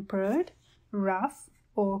bad-tempered, rough,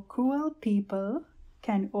 or cruel people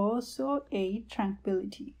can also aid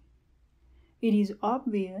tranquility. It is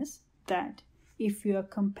obvious that if your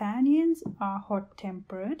companions are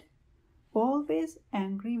hot-tempered, always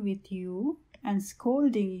angry with you and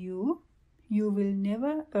scolding you, you will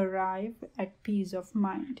never arrive at peace of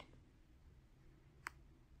mind.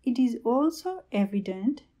 It is also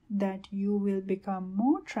evident that you will become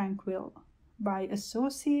more tranquil by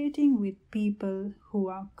associating with people who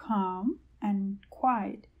are calm and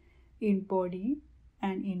quiet in body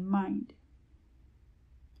and in mind.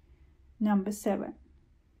 Number 7.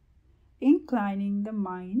 Inclining the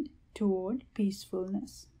mind toward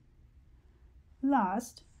peacefulness.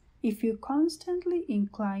 Last, if you constantly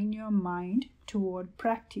incline your mind toward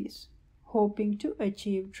practice, hoping to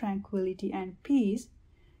achieve tranquility and peace,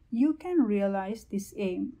 you can realize this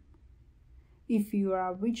aim. If you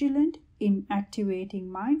are vigilant in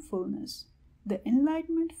activating mindfulness, the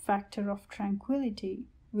enlightenment factor of tranquility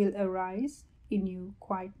will arise in you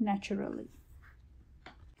quite naturally.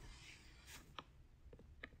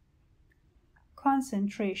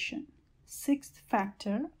 Concentration, 6th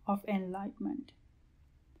factor of enlightenment.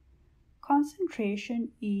 Concentration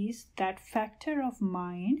is that factor of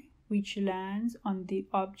mind which lands on the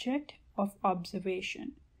object of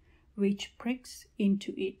observation, which pricks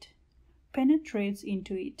into it, penetrates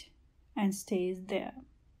into it, and stays there.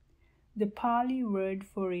 The Pali word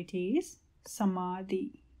for it is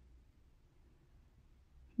samadhi.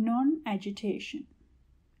 Non-agitation.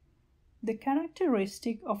 The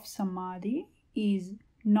characteristic of samadhi is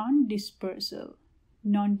non-dispersal,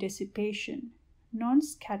 non-dissipation,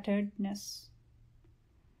 non-scatteredness.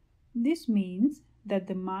 This means that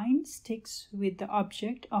the mind sticks with the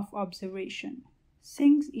object of observation,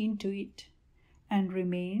 sinks into it, and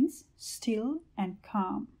remains still and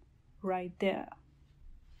calm right there.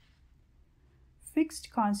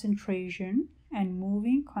 Fixed concentration and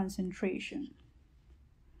moving concentration.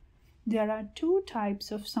 There are 2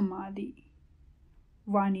 types of samadhi.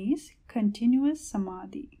 One is continuous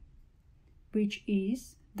samadhi, which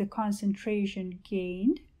is the concentration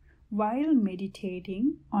gained while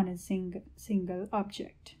meditating on a single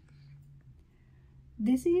object.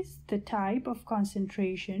 This is the type of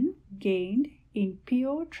concentration gained in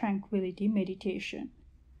pure tranquility meditation,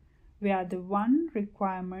 where the one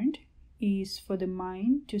requirement is for the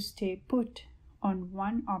mind to stay put on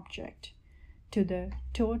one object to the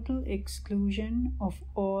total exclusion of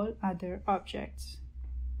all other objects.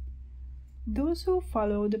 Those who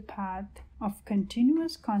follow the path of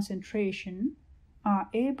continuous concentration are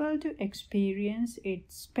able to experience it,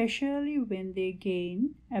 especially when they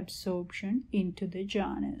gain absorption into the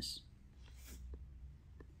jhanas.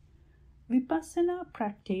 Vipassana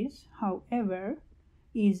practice, however,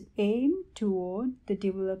 is aimed toward the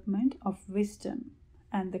development of wisdom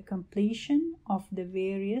and the completion of the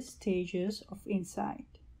various stages of insight.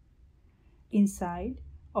 Insight,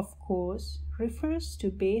 of course, refers to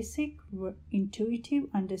basic intuitive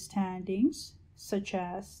understandings such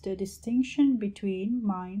as the distinction between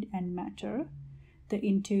mind and matter, the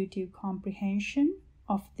intuitive comprehension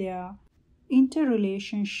of their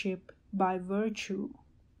interrelationship by virtue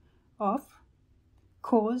of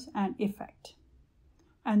cause and effect,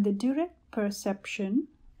 and the direct perception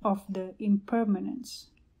of the impermanence,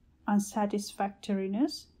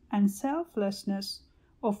 unsatisfactoriness, and selflessness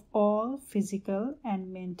of all physical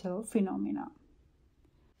and mental phenomena.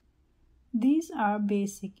 These are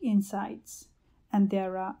basic insights, and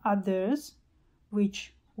there are others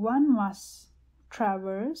which one must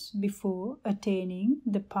traverse before attaining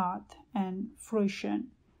the path and fruition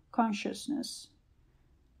consciousness,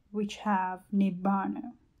 which have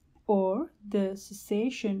nibbana, or the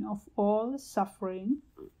cessation of all suffering,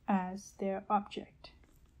 as their object.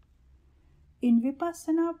 In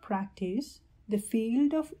Vipassana practice, the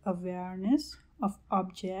field of awareness of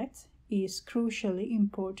objects is crucially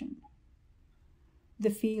important.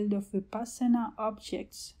 The field of Vipassana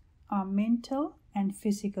objects are mental and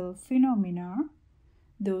physical phenomena,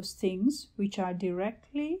 those things which are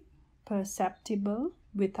directly perceptible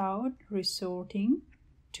without resorting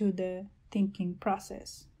to the thinking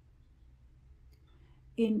process.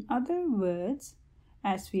 In other words,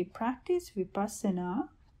 as we practice Vipassana,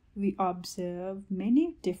 we observe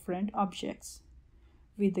many different objects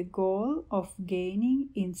with the goal of gaining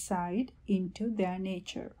insight into their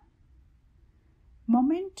nature.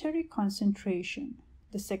 Momentary concentration,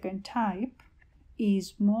 the second type,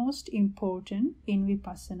 is most important in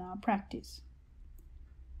Vipassana practice.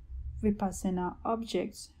 Vipassana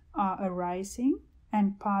objects are arising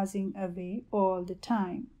and passing away all the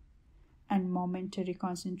time, and momentary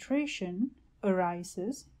concentration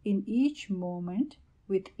arises in each moment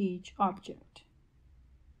with each object.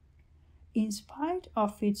 In spite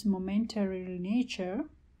of its momentary nature,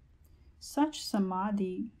 such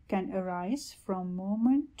samadhi can arise from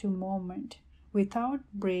moment to moment without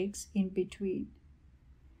breaks in between.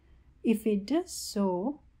 If it does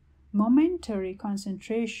so, momentary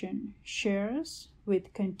concentration shares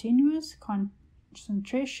with continuous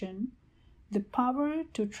concentration the power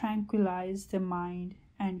to tranquilize the mind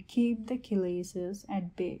and keep the kilesas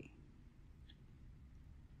at bay.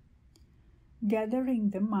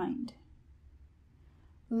 Gathering the mind.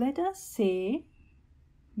 Let us say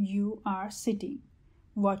you are sitting,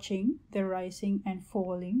 watching the rising and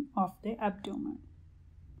falling of the abdomen.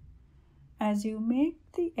 As you make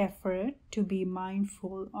the effort to be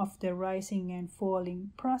mindful of the rising and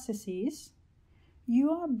falling processes,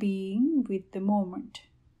 you are being with the moment.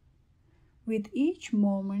 With each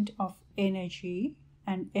moment of energy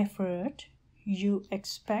and effort you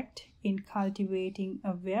expect in cultivating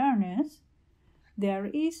awareness, there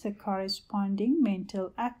is a corresponding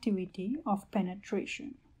mental activity of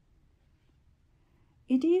penetration.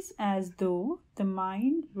 It is as though the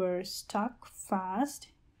mind were stuck fast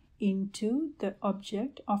into the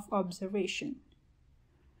object of observation.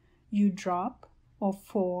 You drop or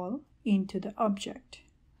fall into the object.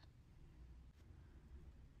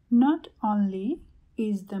 Not only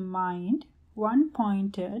is the mind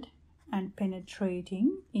one-pointed and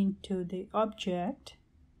penetrating into the object,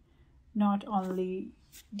 not only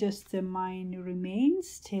does the mind remain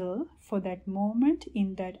still for that moment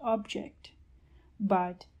in that object,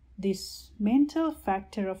 but this mental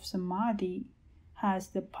factor of samadhi has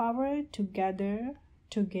the power to gather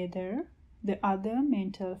together the other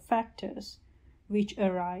mental factors which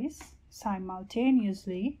arise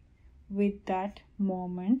simultaneously with that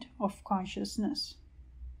moment of consciousness.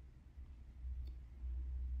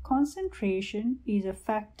 Concentration is a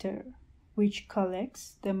factor which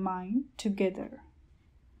collects the mind together.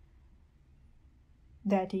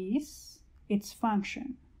 That is its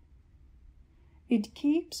function. It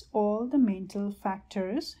keeps all the mental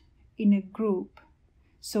factors in a group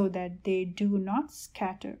so that they do not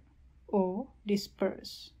scatter or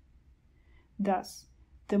disperse. Thus,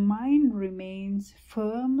 the mind remains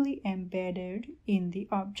firmly embedded in the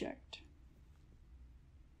object.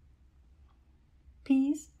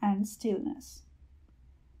 Peace and stillness.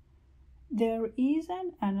 There is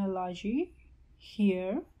an analogy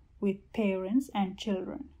here with parents and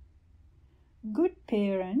children. Good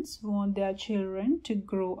parents want their children to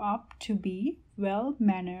grow up to be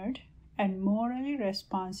well-mannered and morally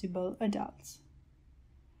responsible adults.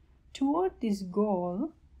 Toward this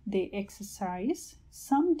goal, they exercise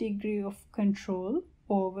some degree of control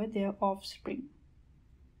over their offspring.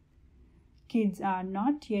 Kids are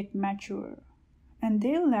not yet mature, and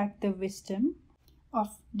they lack the wisdom of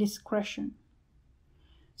discretion.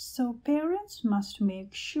 So parents must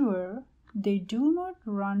make sure they do not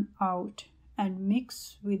run out and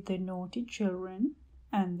mix with the naughty children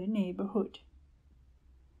and the neighborhood.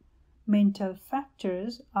 Mental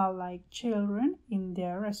factors are like children in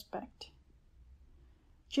their respect.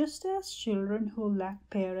 Just as children who lack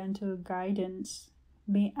parental guidance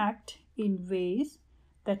may act in ways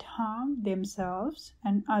that harm themselves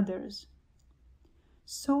and others,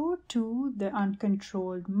 so too the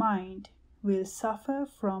uncontrolled mind will suffer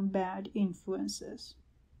from bad influences.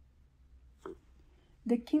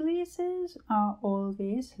 The kilesas are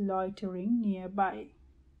always loitering nearby.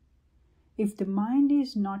 If the mind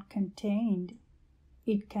is not contained,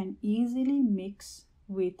 it can easily mix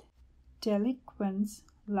with delinquents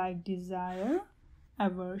like desire,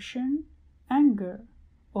 aversion, anger,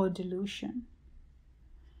 or delusion.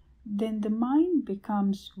 Then the mind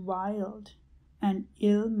becomes wild and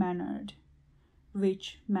ill-mannered,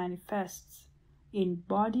 which manifests in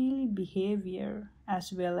bodily behavior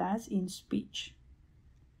as well as in speech.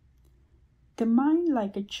 The mind,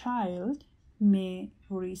 like a child, may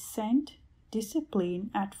resent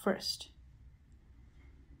discipline at first.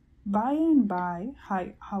 By and by,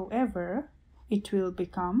 however, it will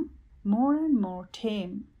become more and more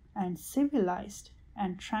tame and civilized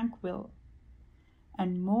and tranquil,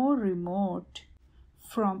 and more remote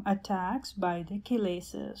from attacks by the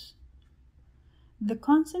kilesas. The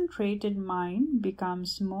concentrated mind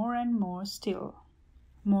becomes more and more still,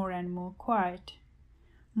 more and more quiet,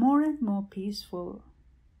 more and more peaceful.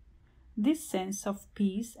 This sense of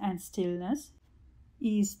peace and stillness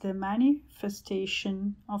is the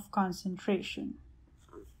manifestation of concentration.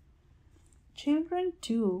 Children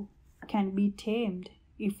too can be tamed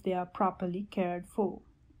if they are properly cared for.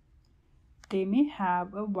 They may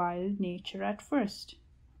have a wild nature at first,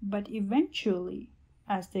 but eventually,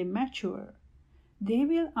 as they mature, they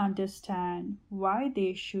will understand why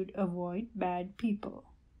they should avoid bad people.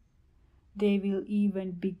 They will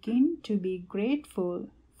even begin to be grateful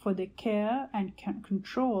for the care and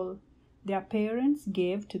control their parents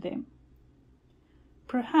gave to them.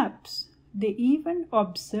 Perhaps they even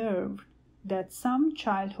observed that some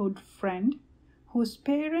childhood friend whose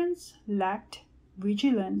parents lacked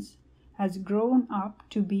vigilance has grown up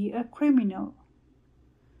to be a criminal.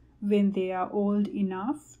 When they are old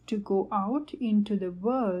enough to go out into the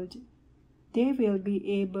world, they will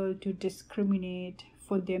be able to discriminate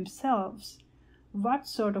for themselves what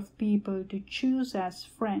sort of people to choose as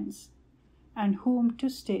friends and whom to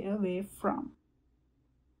stay away from.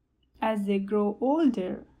 As they grow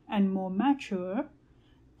older and more mature,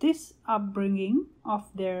 this upbringing of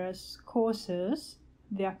theirs causes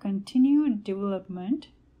their continued development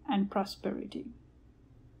and prosperity.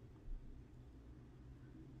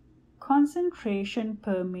 Concentration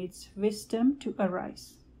permits wisdom to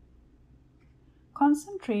arise.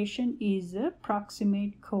 Concentration is a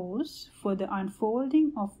proximate cause for the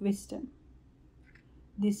unfolding of wisdom.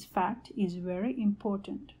 This fact is very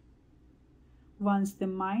important. Once the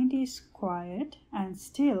mind is quiet and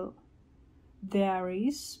still, there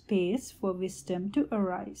is space for wisdom to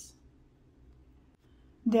arise.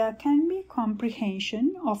 There can be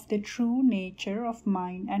comprehension of the true nature of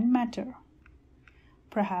mind and matter.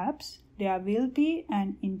 Perhaps there will be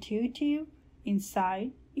an intuitive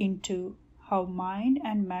insight into how mind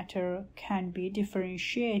and matter can be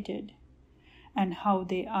differentiated and how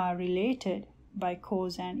they are related by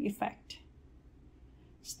cause and effect.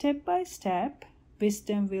 Step by step,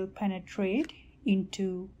 wisdom will penetrate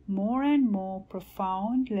into more and more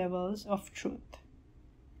profound levels of truth.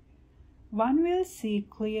 One will see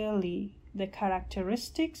clearly the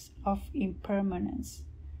characteristics of impermanence,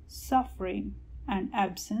 suffering, and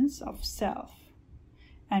absence of self,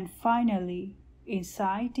 and finally,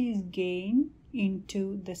 insight is gained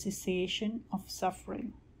into the cessation of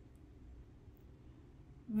suffering.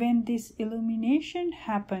 When this illumination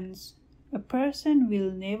happens, a person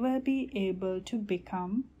will never be able to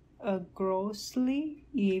become a grossly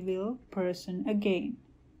evil person again,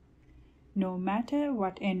 no matter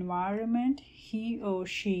what environment he or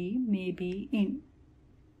she may be in.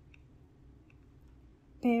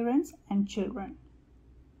 Parents and children.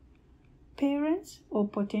 Parents or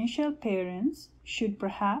potential parents should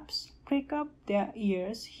perhaps prick up their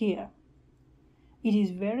ears here. It is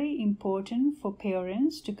very important for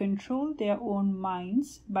parents to control their own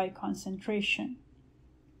minds by concentration.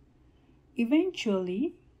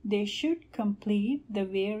 Eventually, they should complete the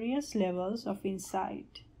various levels of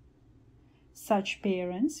insight. Such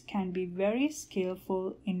parents can be very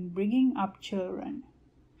skillful in bringing up children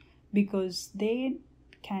because they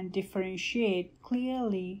can differentiate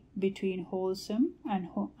clearly between wholesome and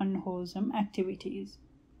unwholesome activities.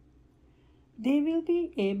 They will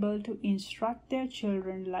be able to instruct their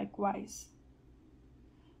children likewise,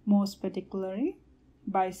 most particularly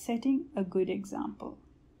by setting a good example.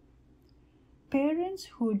 Parents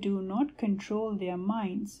who do not control their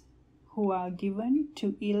minds, who are given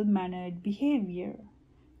to ill-mannered behavior,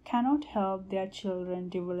 cannot help their children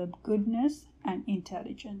develop goodness and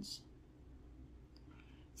intelligence.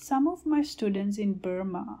 Some of my students in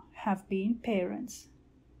Burma have been parents.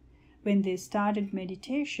 When they started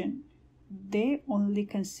meditation, they only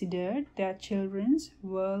considered their children's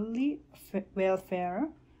worldly welfare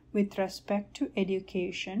with respect to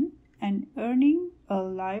education and earning a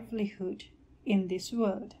livelihood in this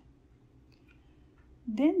world.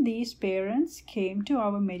 Then these parents came to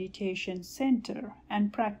our meditation center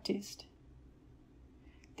and practiced.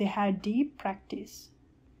 They had deep practice.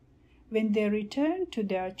 When they returned to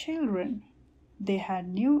their children, they had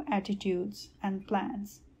new attitudes and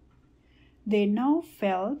plans. They now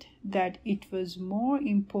felt that it was more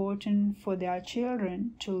important for their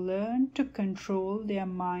children to learn to control their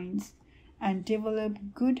minds and develop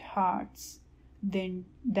good hearts than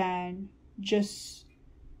just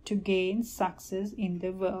to gain success in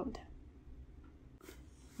the world.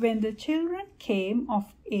 When the children came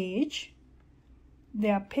of age,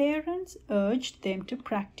 their parents urged them to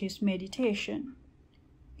practice meditation.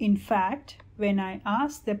 In fact, when I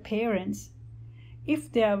asked the parents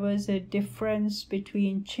if there was a difference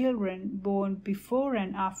between children born before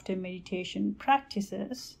and after meditation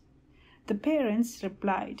practices, the parents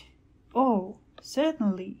replied, "Oh,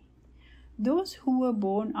 certainly. Those who were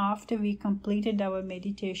born after we completed our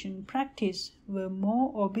meditation practice were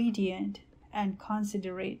more obedient and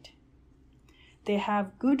considerate. They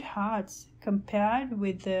have good hearts compared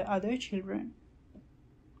with the other children."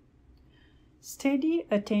 Steady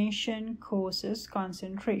attention causes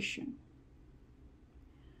concentration.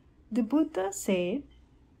 The Buddha said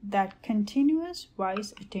that continuous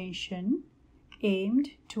wise attention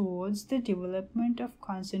aimed towards the development of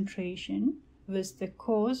concentration was the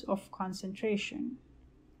cause of concentration.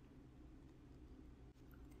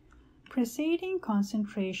 Preceding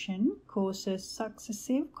concentration causes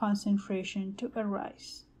successive concentration to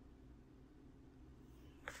arise.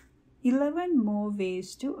 11 more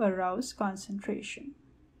ways to arouse concentration.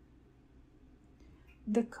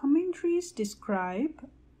 The commentaries describe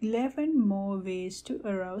 11 more ways to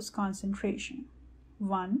arouse concentration.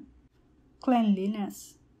 1.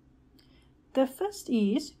 Cleanliness. The first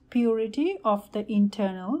is purity of the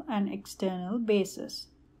internal and external bases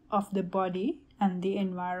of the body and the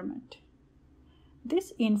environment.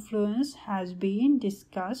 This influence has been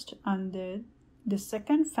discussed under the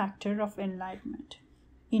second factor of enlightenment,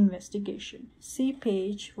 investigation. See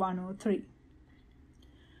page 103.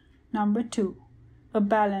 Number 2. A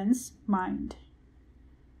balanced mind.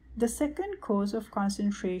 The second cause of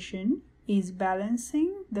concentration is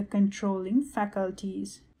balancing the controlling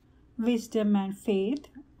faculties, wisdom and faith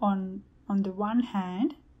on the one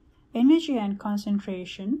hand, energy and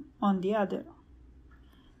concentration on the other.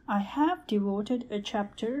 I have devoted a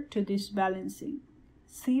chapter to this balancing.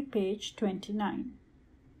 See page 29.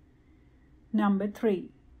 Number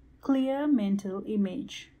 3. Clear mental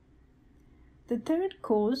image. The third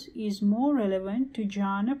cause is more relevant to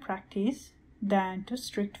jhana practice than to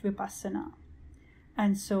strict Vipassanā,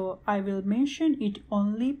 and so I will mention it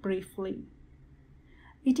only briefly.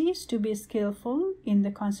 It is to be skillful in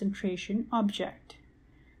the concentration object,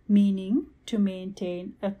 meaning to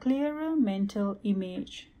maintain a clearer mental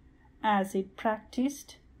image as it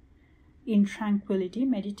practiced in tranquility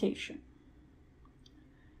meditation.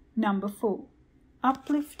 Number 4.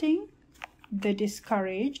 Uplifting the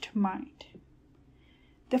discouraged mind.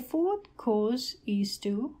 The fourth cause is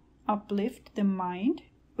to uplift the mind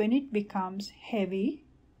when it becomes heavy,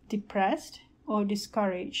 depressed, or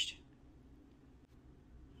discouraged.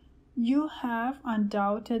 You have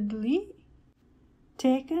undoubtedly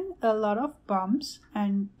taken a lot of bumps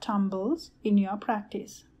and tumbles in your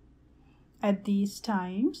practice. At these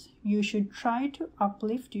times, you should try to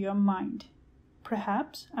uplift your mind,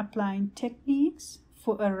 perhaps applying techniques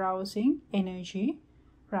for arousing energy,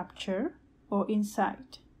 rapture, or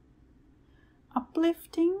insight.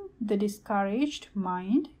 Uplifting the discouraged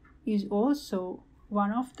mind is also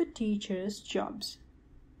one of the teacher's jobs.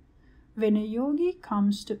 When a yogi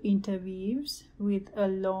comes to interviews with a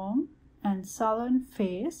long and sullen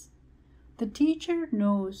face, the teacher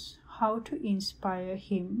knows how to inspire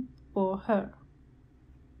him or her.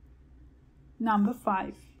 Number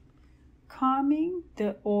 5. Calming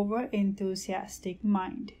the over-enthusiastic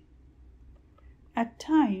mind. At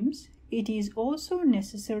times, it is also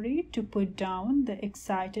necessary to put down the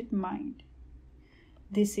excited mind.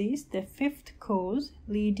 This is the fifth cause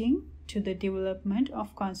leading to the development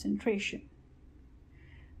of concentration.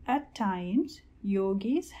 At times,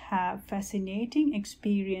 yogis have fascinating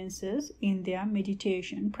experiences in their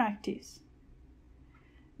meditation practice.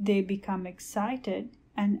 They become excited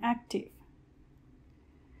and active.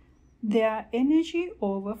 Their energy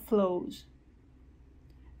overflows.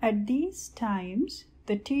 At these times,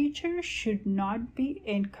 the teacher should not be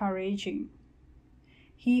encouraging.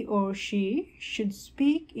 He or she should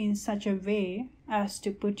speak in such a way as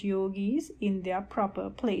to put yogis in their proper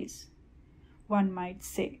place, one might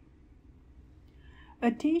say. A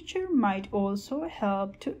teacher might also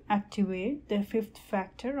help to activate the fifth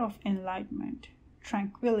factor of enlightenment,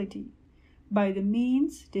 tranquility, by the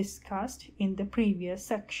means discussed in the previous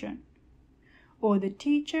section. Or the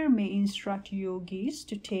teacher may instruct yogis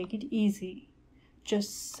to take it easy.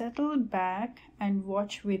 Just settle back and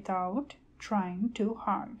watch without trying too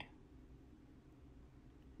hard.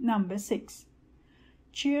 Number 6.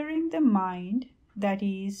 Cheering the mind that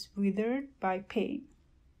is withered by pain.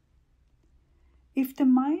 If the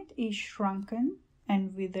mind is shrunken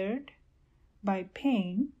and withered by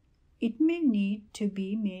pain, it may need to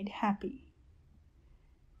be made happy.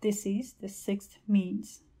 This is the sixth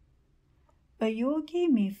means. A yogi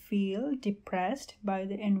may feel depressed by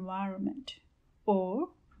the environment or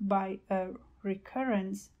by a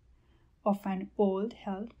recurrence of an old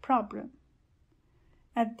health problem.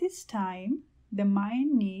 At this time, the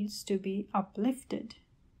mind needs to be uplifted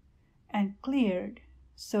and cleared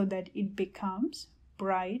so that it becomes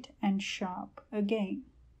bright and sharp again.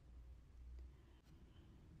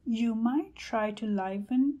 You might try to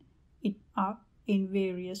liven it up in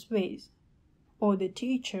various ways, or the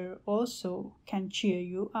teacher also can cheer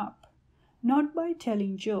you up, not by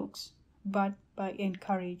telling jokes, but by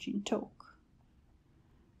encouraging talk.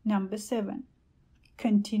 Number 7.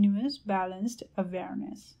 Continuous balanced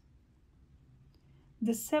awareness.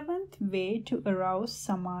 The seventh way to arouse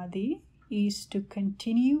samadhi is to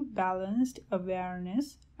continue balanced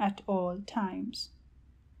awareness at all times.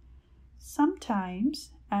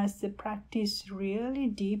 Sometimes, as the practice really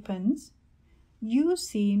deepens, you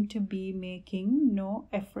seem to be making no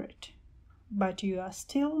effort, but you are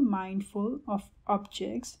still mindful of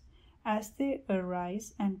objects as they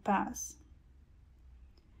arise and pass.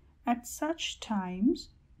 At such times,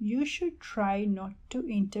 you should try not to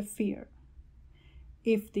interfere.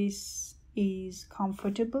 If this is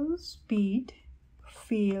comfortable speed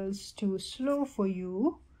feels too slow for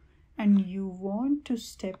you and you want to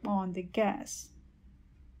step on the gas,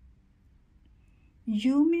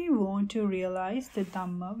 you may want to realize the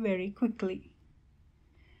Dhamma very quickly.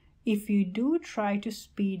 If you do try to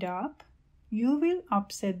speed up, you will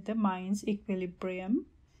upset the mind's equilibrium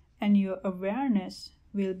and your awareness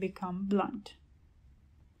will become blunt.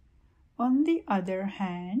 On the other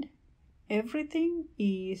hand, everything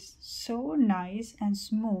is so nice and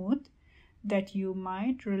smooth that you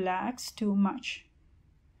might relax too much.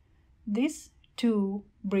 This too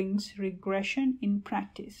brings regression in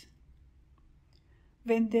practice.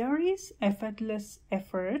 When there is effortless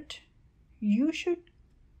effort, you should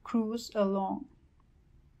cruise along.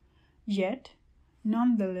 Yet,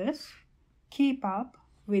 nonetheless, keep up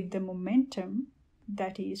with the momentum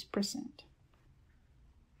that is present.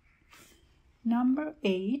 Number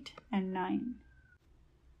 8 and 9.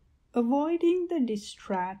 Avoiding the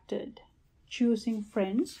distracted, choosing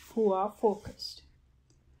friends who are focused.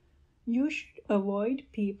 You should avoid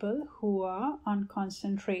people who are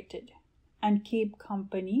unconcentrated and keep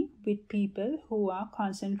company with people who are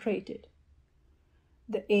concentrated.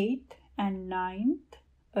 The 8th and 9th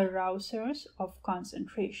arousers of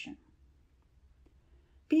concentration.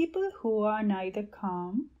 People who are neither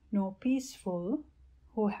calm nor peaceful,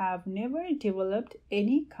 who have never developed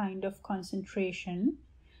any kind of concentration,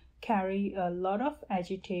 carry a lot of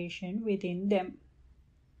agitation within them.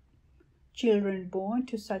 Children born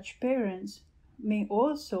to such parents may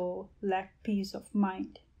also lack peace of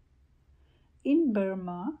mind. In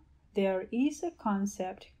Burma, there is a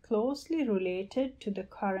concept closely related to the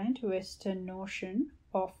current Western notion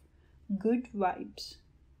of good vibes.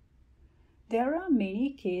 There are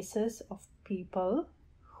many cases of people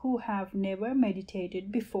who have never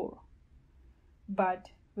meditated before, but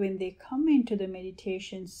when they come into the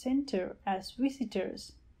meditation center as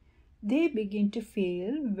visitors, they begin to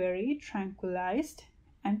feel very tranquilized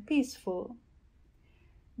and peaceful.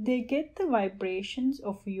 They get the vibrations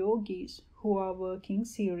of yogis who are working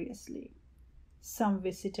seriously. Some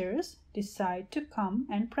visitors decide to come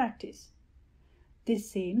and practice. This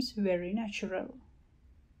seems very natural.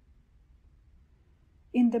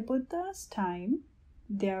 In the Buddha's time,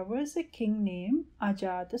 there was a king named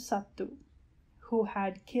Ajatasattu who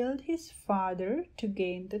had killed his father to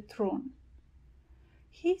gain the throne.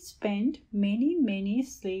 He spent many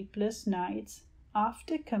sleepless nights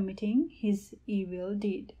after committing his evil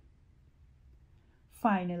deed.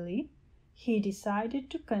 Finally, he decided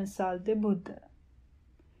to consult the Buddha.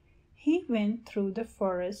 He went through the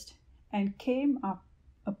forest and came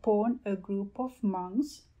upon a group of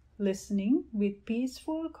monks listening with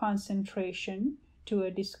peaceful concentration to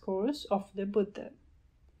a discourse of the Buddha.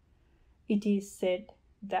 It is said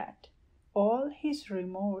that all his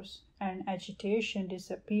remorse and agitation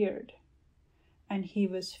disappeared, and he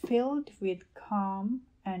was filled with calm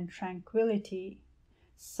and tranquility,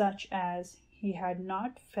 such as he had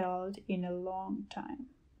not felt in a long time.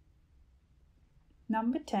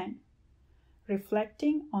 Number 10.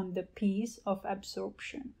 Reflecting on the peace of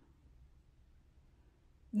absorption.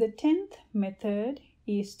 The 10th method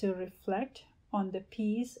is to reflect on the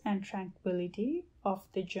peace and tranquility of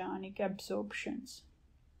the jhanic absorptions.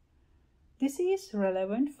 This is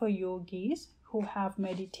relevant for yogis who have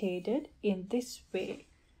meditated in this way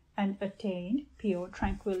and attained pure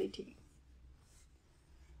tranquility.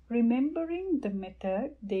 Remembering the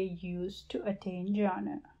method they used to attain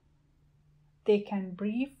jhana, they can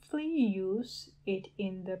briefly use it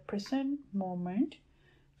in the present moment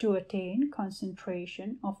to attain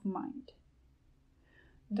concentration of mind.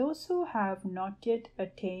 Those who have not yet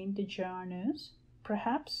attained the jhanas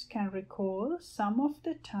perhaps can recall some of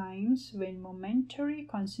the times when momentary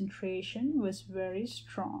concentration was very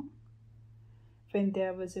strong, when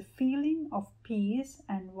there was a feeling of peace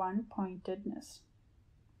and one-pointedness.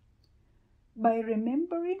 By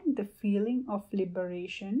remembering the feeling of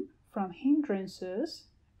liberation from hindrances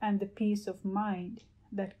and the peace of mind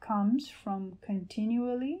that comes from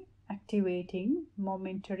continually activating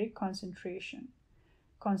momentary concentration,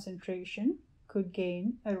 concentration could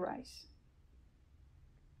gain a rise.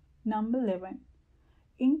 Number 11.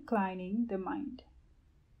 Inclining the mind.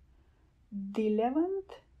 The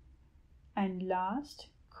 11th and last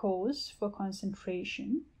course for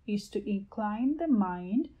concentration is to incline the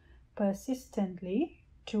mind persistently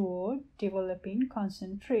toward developing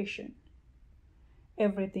concentration.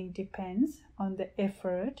 Everything depends on the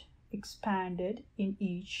effort expanded in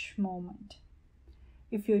each moment.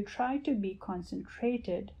 If you try to be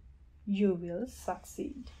concentrated, you will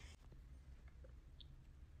succeed.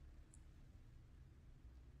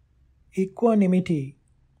 Equanimity,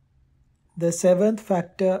 the seventh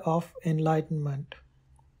factor of enlightenment.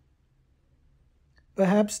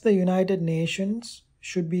 Perhaps the United Nations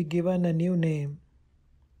should be given a new name.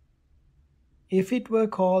 If it were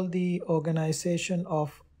called the Organization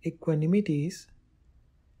of Equanimities,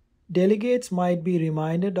 delegates might be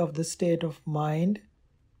reminded of the state of mind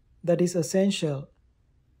that is essential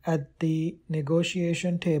at the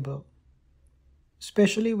negotiation table,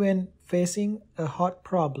 especially when facing a hot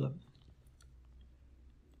problem.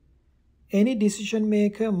 Any decision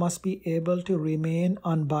maker must be able to remain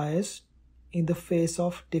unbiased in the face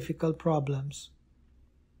of difficult problems.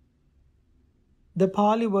 The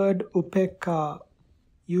Pali word upekkha,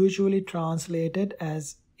 usually translated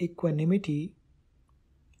as equanimity,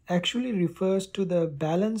 actually refers to the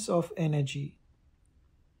balance of energy.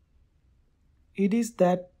 It is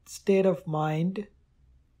that state of mind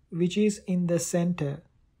which is in the center,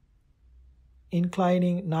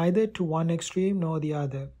 inclining neither to one extreme nor the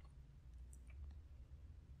other.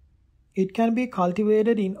 It can be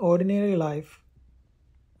cultivated in ordinary life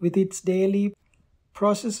with its daily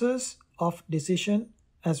processes of decision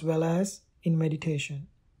as well as in meditation.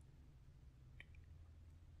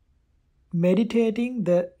 Meditating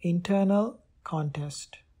the internal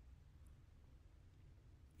contest.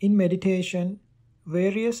 In meditation,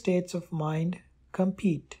 various states of mind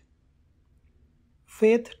compete.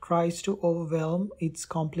 Faith tries to overwhelm its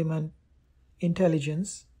complement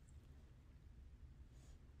intelligence,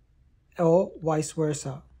 or vice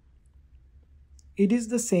versa. It is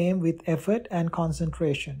the same with effort and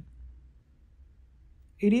concentration.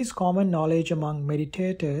 It is common knowledge among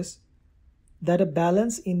meditators that a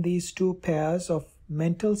balance in these two pairs of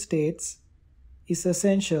mental states is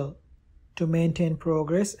essential to maintain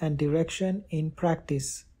progress and direction in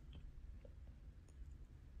practice.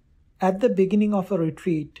 At the beginning of a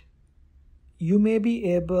retreat, you may be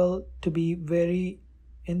able to be very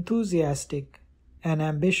enthusiastic and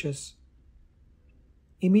ambitious.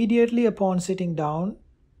 Immediately upon sitting down,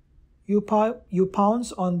 you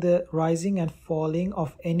pounce on the rising and falling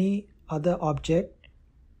of any other object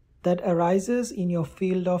that arises in your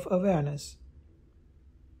field of awareness.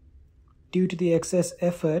 Due to the excess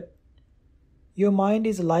effort, your mind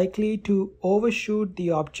is likely to overshoot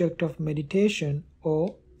the object of meditation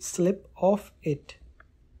or slip off it.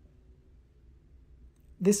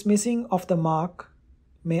 This missing of the mark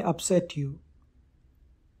may upset you,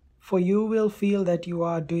 for you will feel that you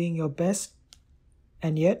are doing your best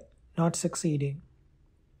and yet not succeeding.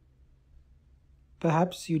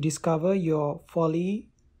 Perhaps you discover your folly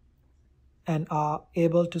and are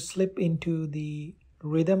able to slip into the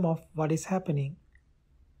rhythm of what is happening.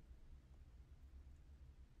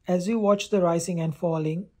 As you watch the rising and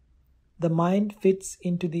falling, the mind fits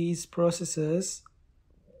into these processes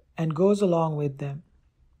and goes along with them.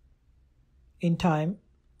 In time,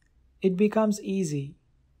 it becomes easy,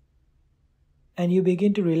 and you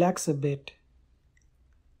begin to relax a bit.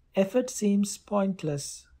 Effort seems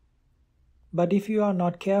pointless, but if you are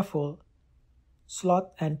not careful,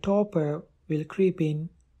 sloth and torpor will creep in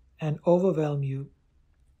and overwhelm you.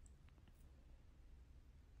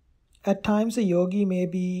 At times, a yogi may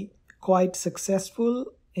be quite successful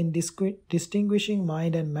in distinguishing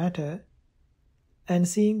mind and matter and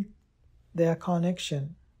seeing their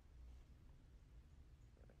connection.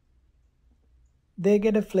 They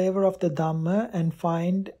get a flavor of the Dhamma and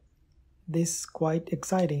find this quite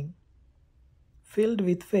exciting. Filled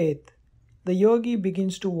with faith, the yogi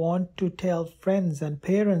begins to want to tell friends and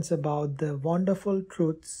parents about the wonderful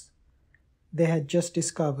truths they had just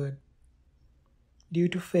discovered. Due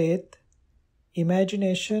to faith,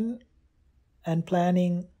 imagination and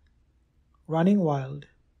planning running wild.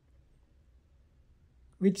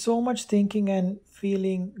 With so much thinking and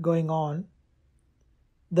feeling going on,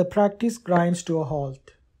 the practice grinds to a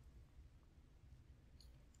halt.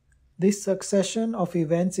 This succession of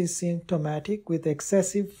events is symptomatic with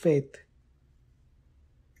excessive faith.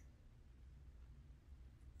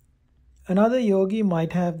 Another yogi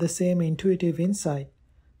might have the same intuitive insight,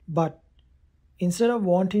 but instead of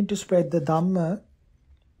wanting to spread the Dhamma,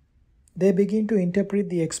 they begin to interpret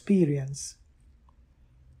the experience.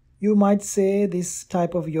 You might say this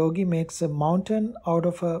type of yogi makes a mountain out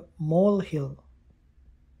of a molehill.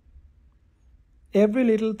 Every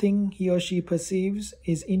little thing he or she perceives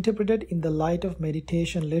is interpreted in the light of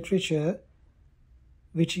meditation literature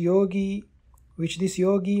which this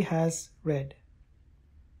yogi has read.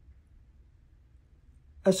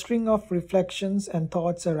 A string of reflections and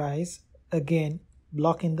thoughts arise, again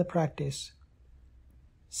blocking the practice.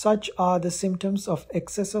 Such are the symptoms of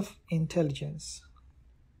excess of intelligence.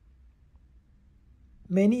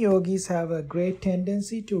 Many yogis have a great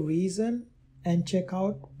tendency to reason and check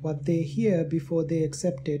out what they hear before they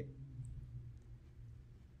accept it.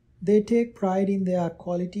 They take pride in their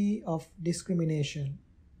quality of discrimination.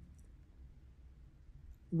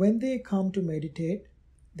 When they come to meditate,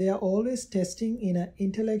 they are always testing in an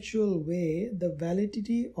intellectual way the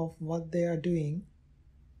validity of what they are doing,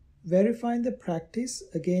 verifying the practice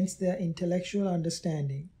against their intellectual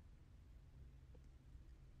understanding.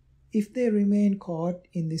 If they remain caught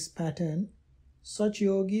in this pattern, such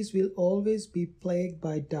yogis will always be plagued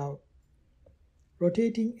by doubt,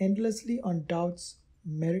 rotating endlessly on doubt's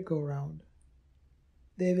merry-go-round.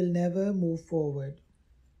 They will never move forward.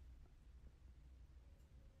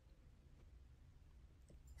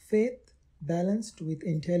 Faith balanced with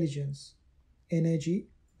intelligence, energy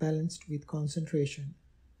balanced with concentration.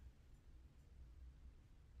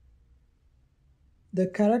 The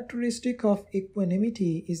characteristic of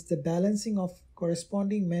equanimity is the balancing of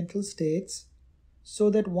corresponding mental states so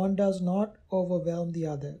that one does not overwhelm the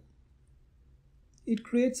other. It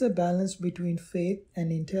creates a balance between faith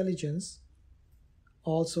and intelligence,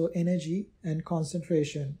 also energy and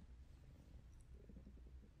concentration,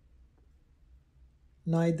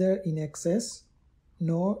 neither in excess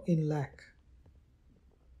nor in lack.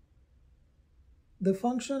 The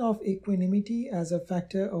function of equanimity as a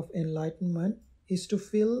factor of enlightenment is to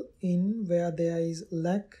fill in where there is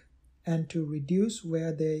lack and to reduce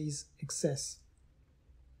where there is excess.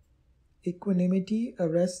 Equanimity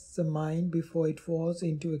arrests the mind before it falls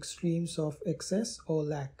into extremes of excess or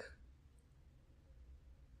lack.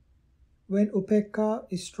 When upekkha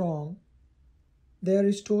is strong, there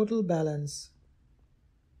is total balance.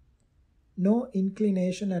 No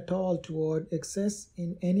inclination at all toward excess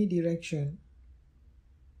in any direction.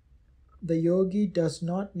 The yogi does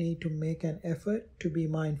not need to make an effort to be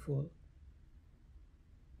mindful.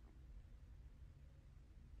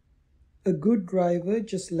 A good driver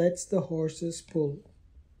just lets the horses pull.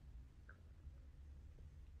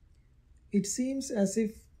 It seems as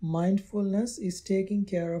if mindfulness is taking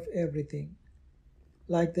care of everything,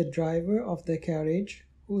 like the driver of the carriage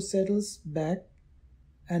who settles back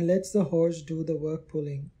and lets the horse do the work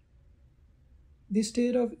pulling. This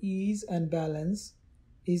state of ease and balance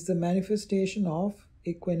is the manifestation of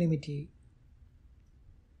equanimity.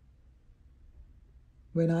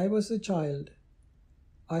 When I was a child,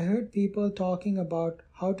 I heard people talking about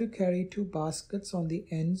how to carry 2 baskets on the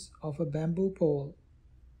ends of a bamboo pole.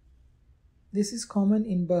 This is common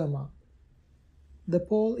in Burma. The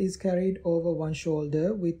pole is carried over one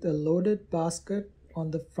shoulder with a loaded basket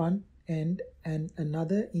on the front end and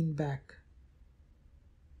another in back.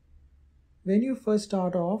 When you first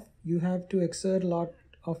start off, you have to exert a lot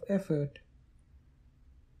of effort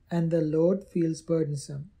and the load feels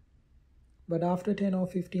burdensome. But after 10 or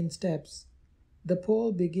 15 steps, the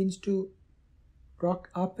pole begins to rock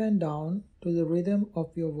up and down to the rhythm of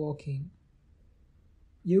your walking.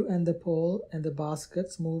 You and the pole and the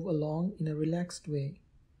baskets move along in a relaxed way,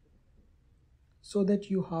 so that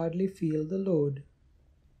you hardly feel the load.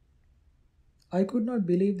 I could not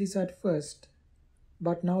believe this at first,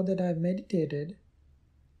 but now that I have meditated,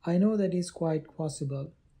 I know that is quite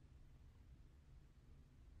possible.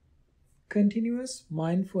 Continuous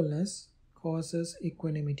mindfulness causes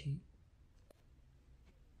equanimity.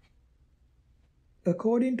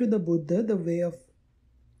 According to the Buddha,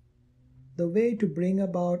 the way to bring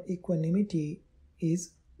about equanimity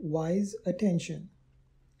is wise attention,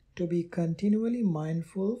 to be continually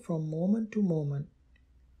mindful from moment to moment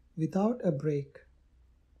without a break,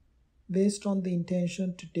 based on the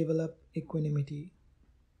intention to develop equanimity.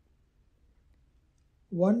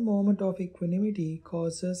 One moment of equanimity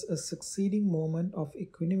causes a succeeding moment of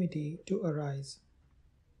equanimity to arise.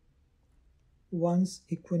 Once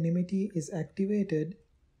equanimity is activated,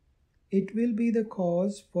 it will be the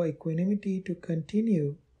cause for equanimity to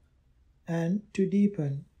continue and to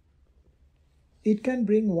deepen. It can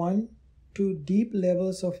bring one to deep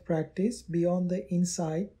levels of practice beyond the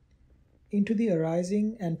insight into the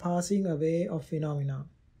arising and passing away of phenomena.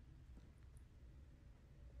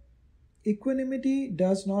 Equanimity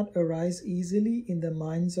does not arise easily in the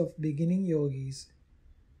minds of beginning yogis.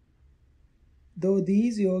 Though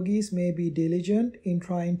these yogis may be diligent in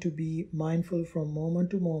trying to be mindful from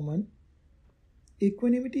moment to moment,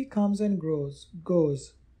 equanimity comes and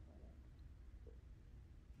goes.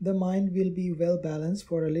 The mind will be well balanced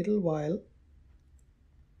for a little while,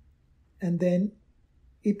 and then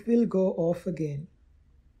it will go off again.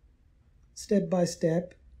 Step by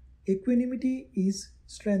step, equanimity is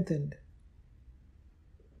strengthened.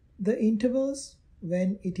 The intervals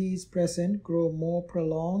when it is present grow more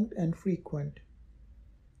prolonged and frequent.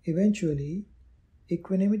 Eventually,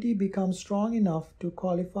 equanimity becomes strong enough to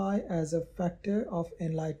qualify as a factor of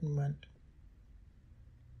enlightenment.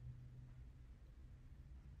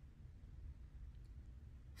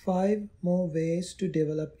 Five more ways to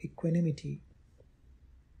develop equanimity.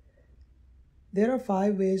 There are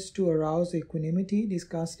 5 ways to arouse equanimity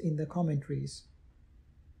discussed in the commentaries.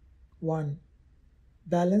 1.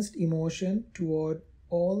 Balanced emotion toward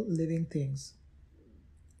all living things.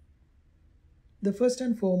 The first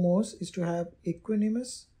and foremost is to have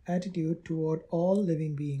equanimous attitude toward all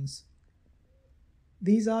living beings.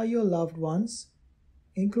 These are your loved ones,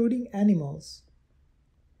 including animals.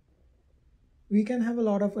 We can have a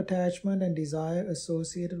lot of attachment and desire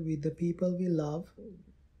associated with the people we love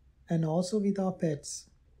and also with our pets.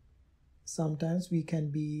 Sometimes we can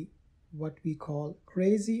be what we call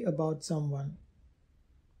crazy about someone.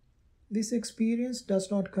 This experience does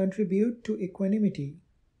not contribute to equanimity,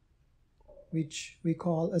 which we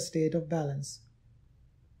call a state of balance.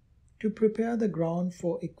 To prepare the ground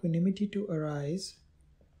for equanimity to arise,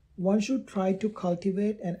 one should try to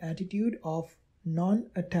cultivate an attitude of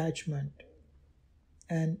non-attachment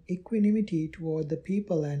and equanimity toward the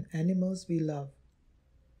people and animals we love.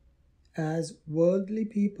 As worldly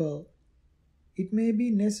people, it may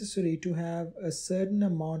be necessary to have a certain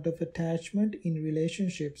amount of attachment in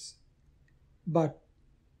relationships, but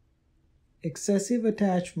excessive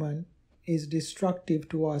attachment is destructive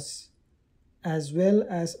to us as well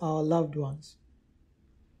as our loved ones.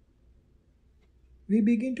 We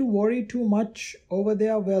begin to worry too much over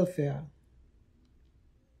their welfare,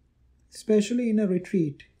 especially in a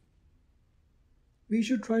retreat. We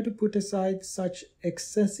should try to put aside such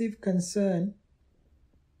excessive concern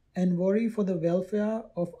and worry for the welfare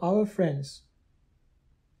of our friends.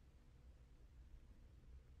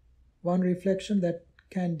 One reflection that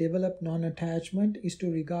can develop non-attachment is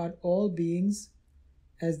to regard all beings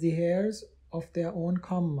as the heirs of their own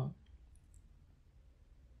karma.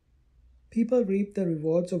 People reap the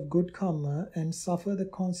rewards of good karma and suffer the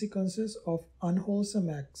consequences of unwholesome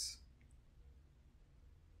acts.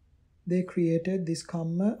 They created this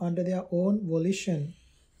karma under their own volition,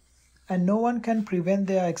 and no one can prevent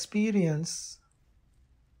their experience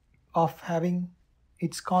of having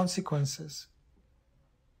its consequences.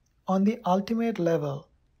 On the ultimate level,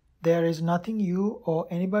 there is nothing you or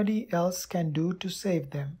anybody else can do to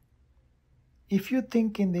save them. If you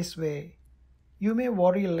think in this way, you may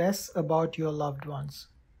worry less about your loved ones.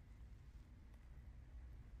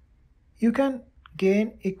 You can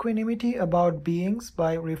gain equanimity about beings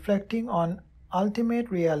by reflecting on ultimate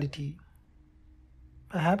reality.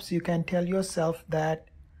 Perhaps you can tell yourself that,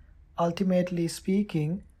 ultimately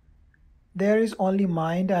speaking, there is only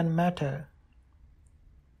mind and matter.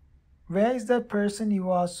 Where is that person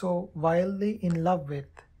you are so wildly in love with?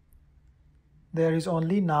 There is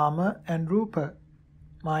only nama and rupa,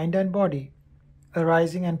 mind and body,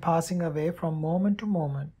 arising and passing away from moment to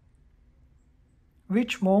moment.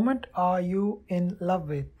 Which moment are you in love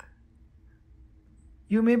with?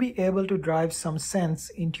 You may be able to drive some sense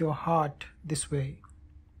into your heart this way.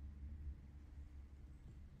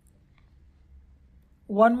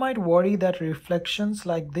 One might worry that reflections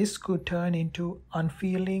like this could turn into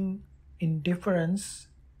unfeeling indifference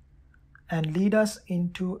and lead us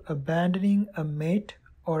into abandoning a mate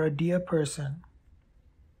or a dear person.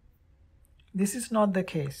 This is not the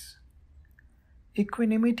case.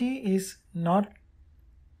 Equanimity is not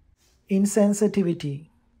insensitivity.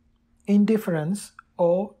 indifference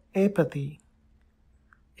or apathy.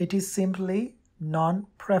 It is simply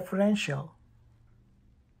non-preferential.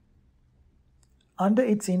 Under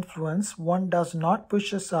its influence, one does not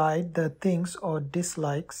push aside the things or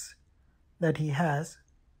dislikes that he has,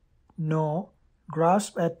 nor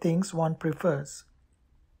grasp at things one prefers.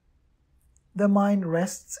 The mind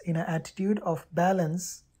rests in an attitude of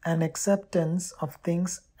balance and acceptance of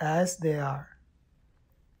things as they are.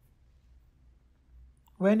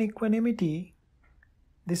 When equanimity,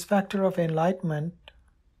 this factor of enlightenment,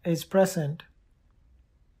 is present,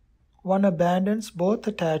 one abandons both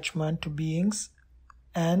attachment to beings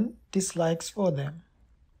and dislikes for them.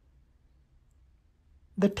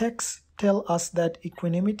 The texts tell us that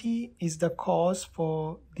equanimity is the cause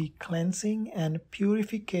for the cleansing and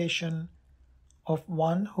purification of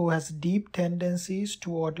one who has deep tendencies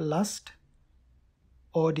toward lust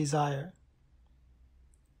or desire,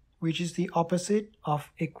 which is the opposite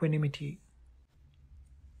of equanimity.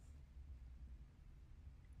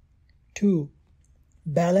 2.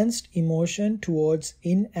 Balanced emotion towards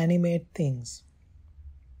inanimate things.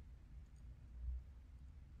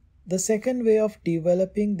 The second way of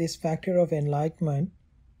developing this factor of enlightenment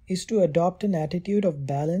is to adopt an attitude of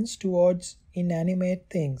balance towards inanimate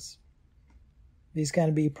things. These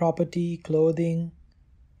can be property, clothing,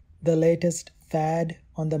 the latest fad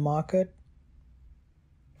on the market.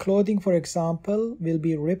 Clothing, for example, will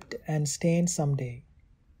be ripped and stained someday.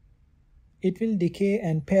 It will decay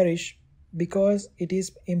and perish because it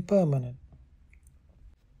is impermanent,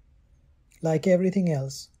 like everything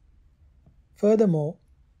else. Furthermore,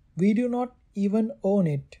 we do not even own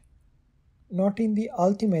it, not in the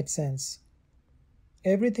ultimate sense.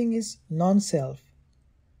 Everything is non-self.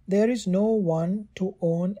 There is no one to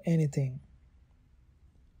own anything.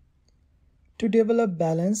 To develop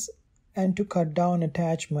balance and to cut down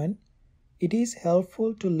attachment, it is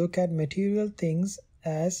helpful to look at material things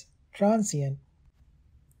as transient.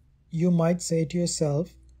 You might say to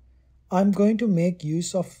yourself, I'm going to make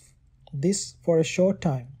use of this for a short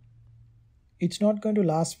time. It's not going to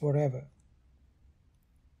last forever.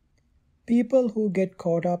 People who get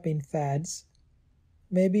caught up in fads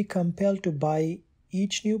may be compelled to buy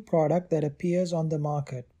each new product that appears on the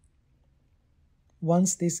market.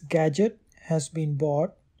 Once this gadget has been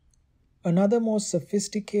bought, another more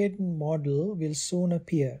sophisticated model will soon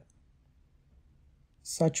appear.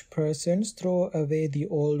 Such persons throw away the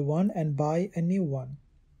old one and buy a new one.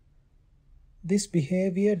 This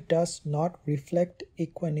behavior does not reflect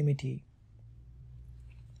equanimity.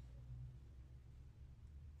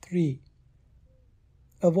 3.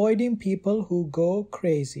 Avoiding people who go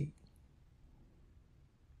crazy.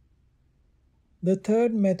 The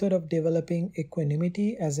third method of developing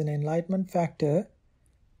equanimity as an enlightenment factor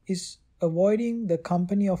is avoiding the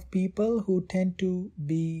company of people who tend to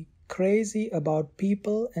be crazy about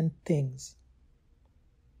people and things.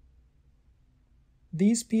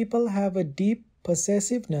 These people have a deep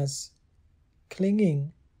possessiveness,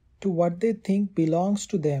 clinging to what they think belongs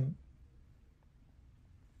to them,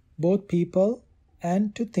 both people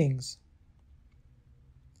and to things.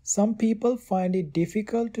 Some people find it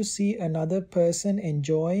difficult to see another person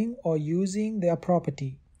enjoying or using their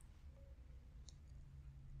property.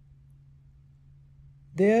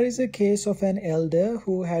 There is a case of an elder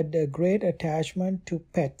who had a great attachment to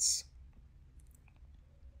pets.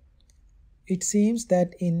 It seems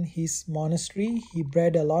that in his monastery he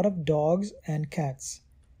bred a lot of dogs and cats.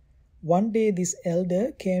 One day this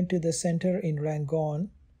elder came to the center in Yangon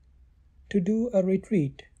to do a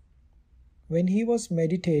retreat. When he was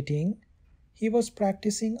meditating, he was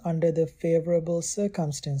practicing under the favorable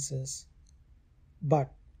circumstances.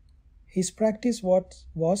 But his practice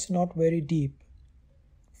was not very deep.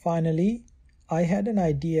 Finally, I had an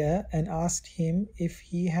idea and asked him if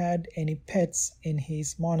he had any pets in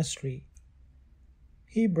his monastery.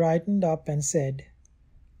 He brightened up and said,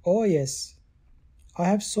 "Oh yes, I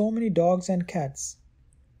have so many dogs and cats.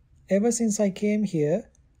 Ever since I came here,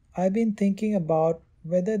 I've been thinking about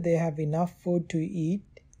whether they have enough food to eat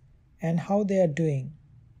and how they are doing."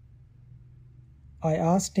 I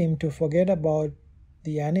asked him to forget about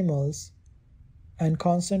the animals and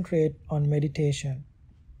concentrate on meditation.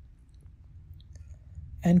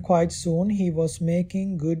 And quite soon he was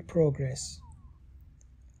making good progress.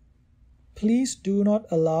 Please do not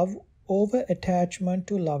allow over-attachment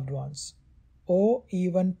to loved ones or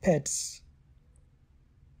even pets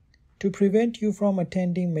to prevent you from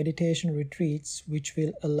attending meditation retreats which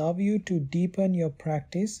will allow you to deepen your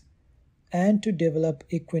practice and to develop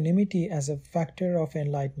equanimity as a factor of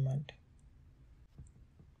enlightenment.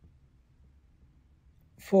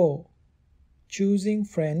 4. Choosing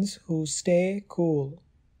friends who stay cool.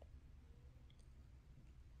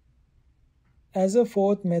 As a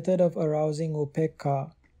fourth method of arousing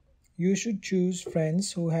upekkha, you should choose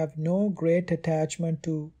friends who have no great attachment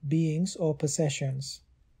to beings or possessions.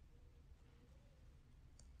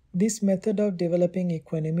 This method of developing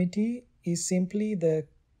equanimity is simply the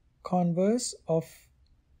converse of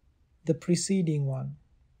the preceding one.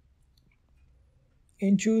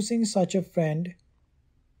 In choosing such a friend,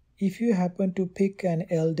 if you happen to pick an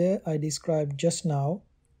elder I described just now,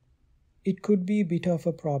 it could be a bit of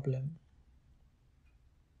a problem.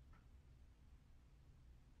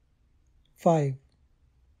 5.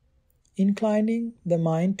 Inclining the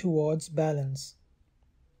mind towards balance.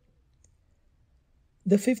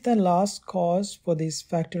 The fifth and last cause for this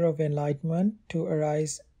factor of enlightenment to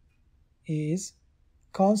arise is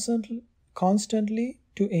constantly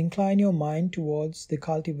to incline your mind towards the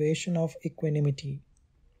cultivation of equanimity.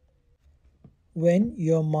 When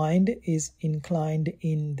your mind is inclined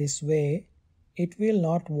in this way, it will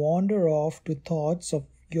not wander off to thoughts of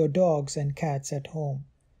your dogs and cats at home,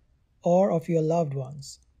 or of your loved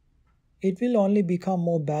ones. It will only become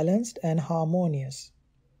more balanced and harmonious.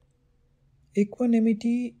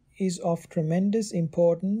 Equanimity is of tremendous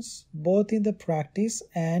importance both in the practice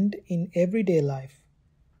and in everyday life.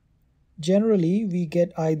 Generally, we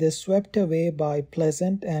get either swept away by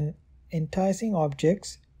pleasant and enticing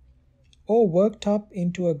objects or worked up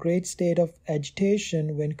into a great state of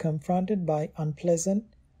agitation when confronted by unpleasant,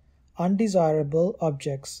 undesirable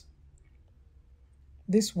objects.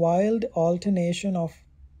 This wild alternation of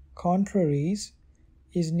contraries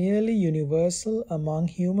is nearly universal among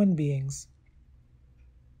human beings.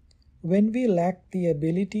 When we lack the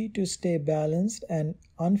ability to stay balanced and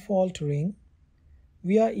unfaltering,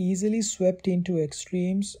 we are easily swept into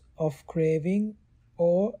extremes of craving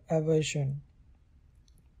or aversion.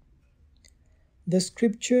 The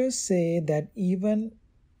scriptures say that even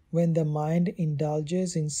when the mind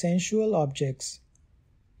indulges in sensual objects,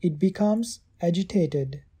 it becomes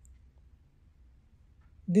agitated.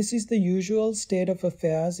 This is the usual state of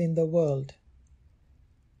affairs in the world.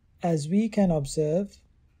 As we can observe,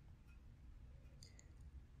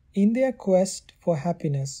 in their quest for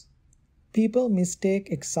happiness, people mistake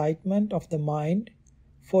excitement of the mind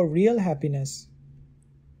for real happiness.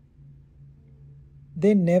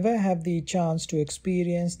 They never have the chance to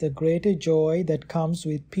experience the greater joy that comes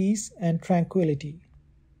with peace and tranquility.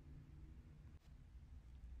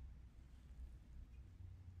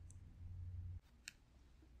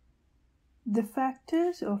 The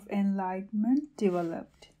factors of enlightenment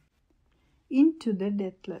developed into the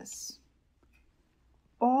deathless.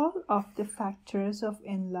 All of the factors of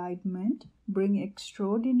enlightenment bring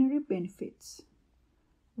extraordinary benefits.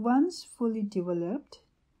 Once fully developed,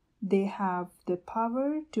 they have the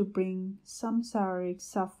power to bring samsaric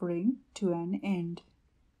suffering to an end.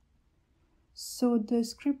 So the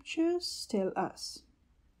scriptures tell us.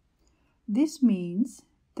 This means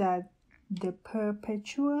that the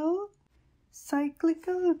perpetual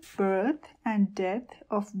cyclical birth and death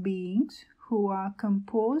of beings who are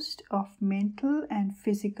composed of mental and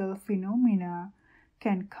physical phenomena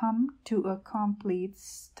can come to a complete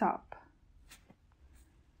stop.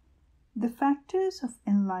 The factors of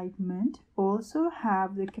enlightenment also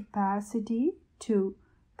have the capacity to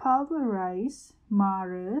pulverize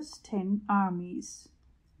Mara's 10 armies,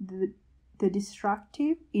 the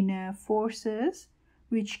destructive inner forces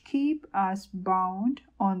which keep us bound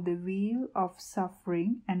on the wheel of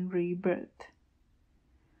suffering and rebirth.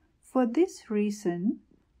 For this reason,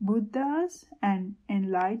 Buddhas and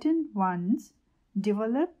enlightened ones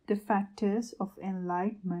develop the factors of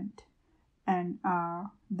enlightenment and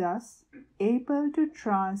are thus able to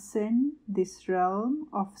transcend this realm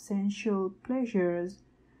of sensual pleasures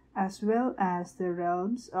as well as the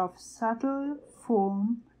realms of subtle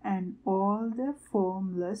form and all the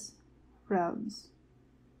formless realms.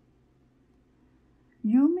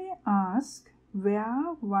 You may ask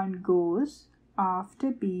where one goes after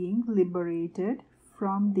being liberated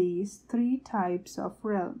from these 3 types of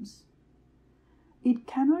realms. It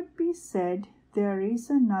cannot be said there is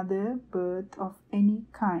another birth of any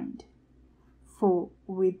kind, for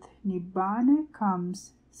with Nibbana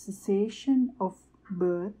comes cessation of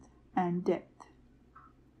birth and death.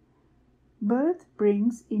 Birth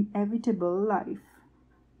brings inevitable life,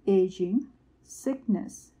 aging,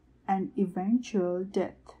 sickness, and eventual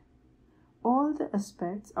death, all the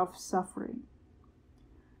aspects of suffering.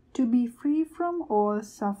 To be free from all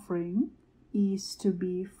suffering is to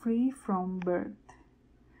be free from birth,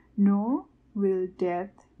 nor will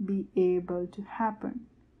death be able to happen.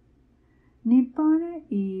 Nibbana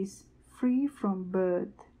is free from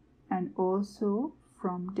birth and also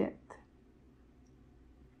from death.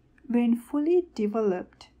 When fully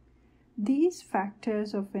developed, These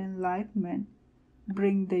factors of enlightenment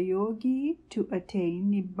bring the yogi to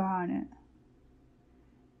attain Nibbana.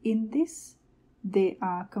 In this, they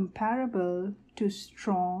are comparable to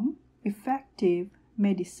strong, effective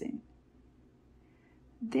medicine.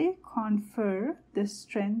 They confer the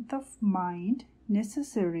strength of mind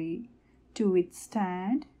necessary to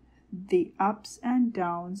withstand the ups and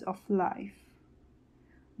downs of life.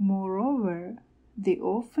 Moreover, they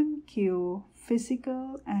often cure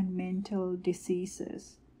physical and mental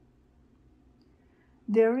diseases.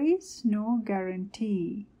 There is no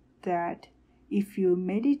guarantee that if you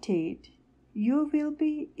meditate, you will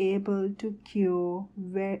be able to cure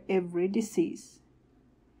every disease.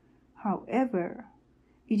 However,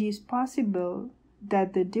 it is possible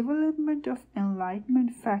that the development of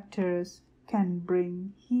enlightenment factors can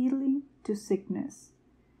bring healing to sickness,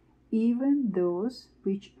 even those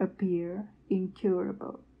which appear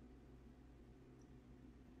incurable.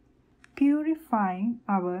 Purifying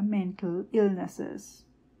our mental illnesses.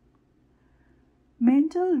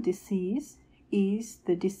 Mental disease is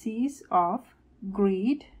the disease of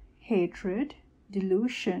greed, hatred,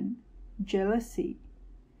 delusion, jealousy,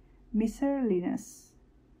 miserliness,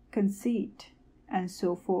 conceit, and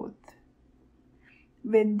so forth.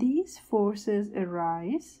 When these forces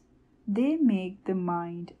arise, they make the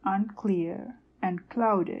mind unclear and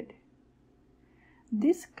clouded.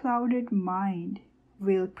 This clouded mind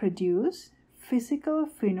will produce physical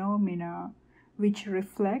phenomena which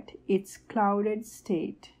reflect its clouded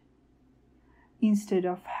state. Instead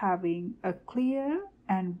of having a clear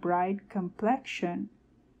and bright complexion,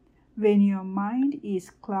 when your mind is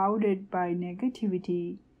clouded by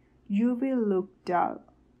negativity, you will look dull,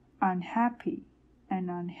 unhappy, and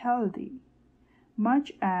unhealthy,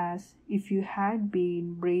 much as if you had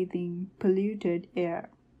been breathing polluted air.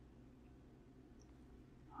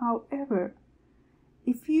 However,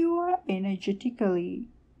 if you are energetically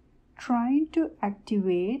trying to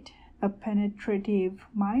activate a penetrative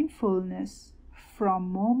mindfulness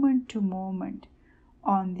from moment to moment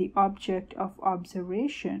on the object of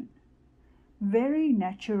observation, very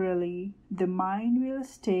naturally the mind will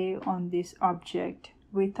stay on this object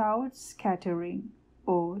without scattering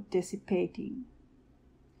or dissipating.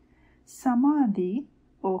 Samadhi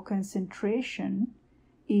or concentration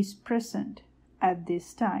is present at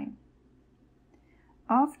this time.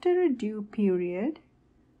 After a due period,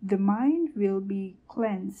 the mind will be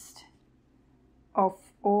cleansed of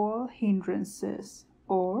all hindrances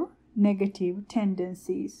or negative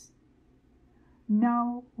tendencies.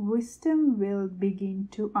 Now wisdom will begin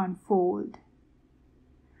to unfold.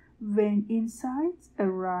 When insights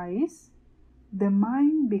arise, the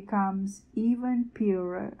mind becomes even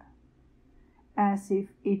purer, as if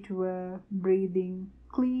it were breathing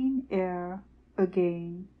clean air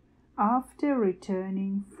again after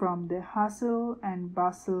returning from the hustle and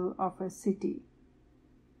bustle of a city.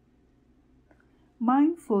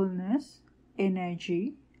 Mindfulness,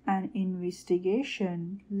 energy, and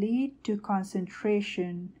investigation lead to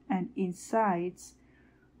concentration and insights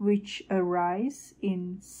which arise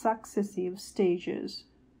in successive stages.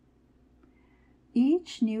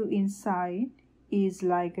 Each new insight is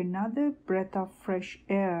like another breath of fresh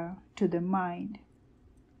air to the mind.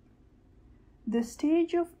 The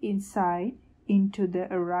stage of insight into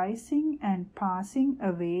the arising and passing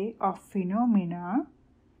away of phenomena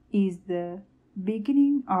is the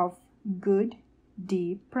beginning of good,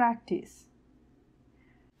 deep practice.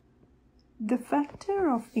 The factor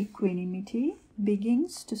of equanimity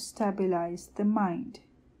begins to stabilize the mind,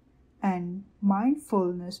 and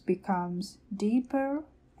mindfulness becomes deeper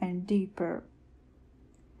and deeper.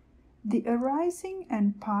 The arising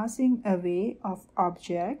and passing away of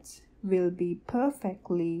objects will be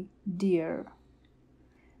perfectly dear,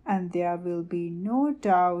 and there will be no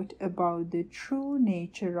doubt about the true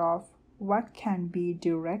nature of what can be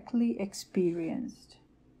directly experienced.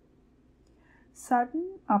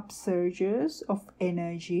 Sudden upsurges of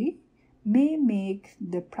energy may make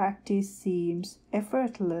the practice seem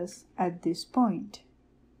effortless at this point.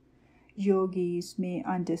 Yogis may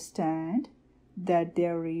understand that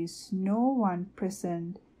there is no one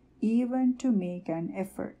present even to make an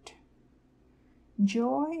effort.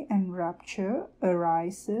 Joy and rapture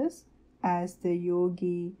arises as the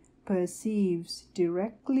yogi perceives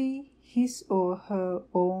directly his or her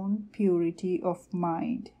own purity of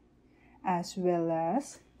mind, as well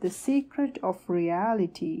as the secret of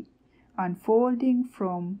reality unfolding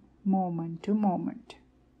from moment to moment.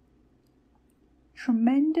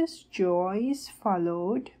 Tremendous joy is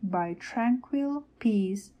followed by tranquil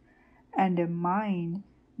peace and a mind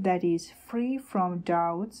that is free from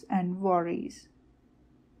doubts and worries.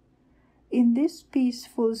 In this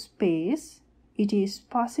peaceful space, it is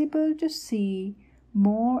possible to see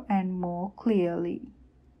more and more clearly.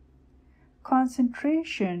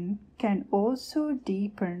 Concentration can also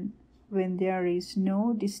deepen when there is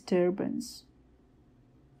no disturbance.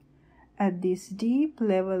 At this deep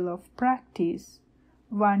level of practice,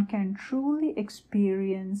 one can truly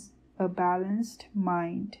experience a balanced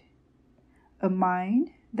mind, a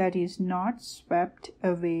mind that is not swept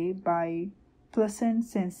away by pleasant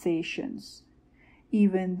sensations,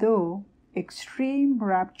 even though extreme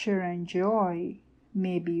rapture and joy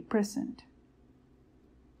may be present.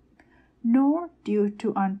 Nor due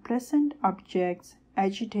to unpleasant objects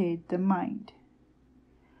agitate the mind.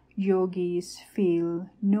 Yogis feel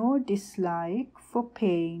no dislike for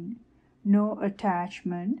pain, no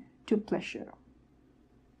attachment to pleasure.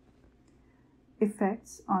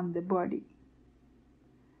 Effects on the body.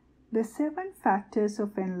 The 7 factors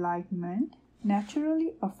of enlightenment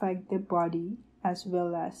naturally affect the body as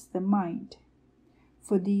well as the mind,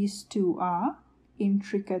 for these two are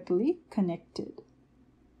intricately connected.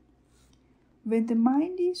 When the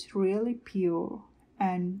mind is really pure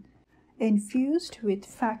and infused with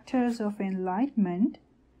factors of enlightenment,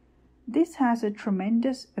 this has a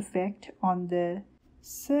tremendous effect on the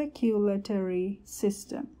circulatory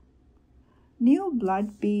system. New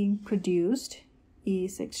blood being produced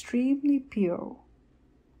is extremely pure.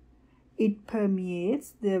 It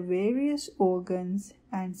permeates the various organs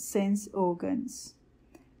and sense organs,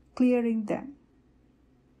 clearing them.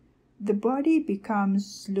 The body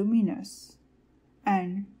becomes luminous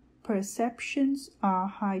and perceptions are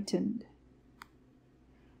heightened.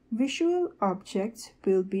 Visual objects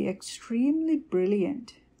will be extremely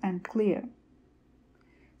brilliant and clear.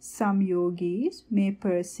 Some yogis may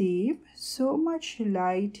perceive so much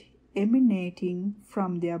light emanating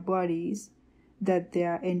from their bodies that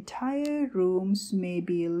their entire rooms may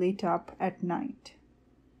be lit up at night.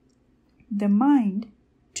 The mind,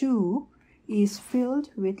 too, is filled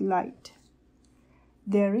with light.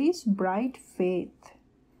 There is bright faith,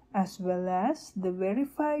 as well as the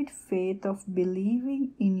verified faith of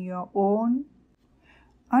believing in your own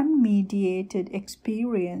unmediated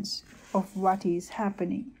experience of what is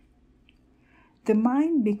happening. The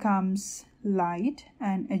mind becomes light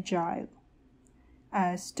and agile,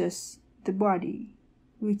 as does the body,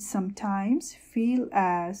 which sometimes feels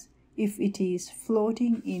as if it is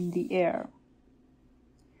floating in the air.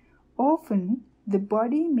 Often, the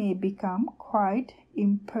body may become quite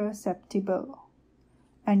imperceptible,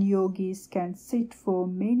 and yogis can sit for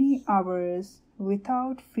many hours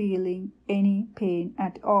without feeling any pain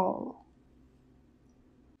at all.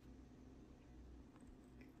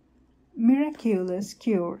 Miraculous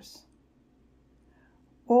cures.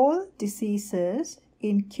 All diseases,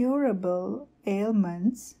 incurable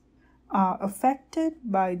ailments, are affected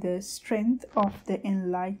by the strength of the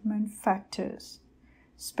enlightenment factors,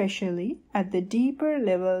 especially at the deeper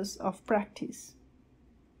levels of practice.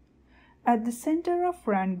 At the center of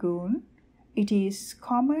Rangoon, it is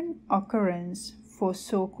common occurrence for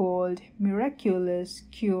so-called miraculous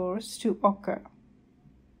cures to occur.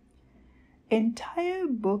 Entire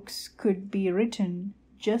books could be written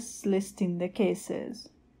just listing the cases.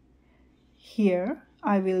 Here,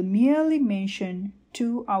 I will merely mention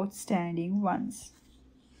 2 outstanding ones.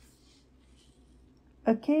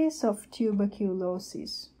 A case of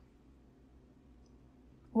tuberculosis.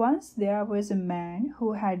 Once there was a man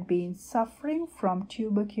who had been suffering from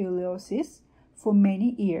tuberculosis for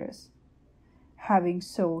many years. Having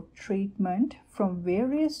sought treatment from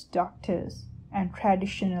various doctors and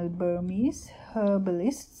traditional Burmese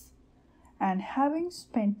herbalists, and having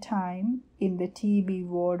spent time in the TB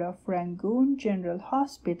ward of Rangoon General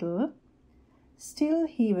Hospital, still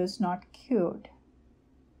he was not cured.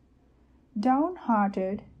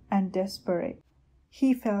 Downhearted and desperate,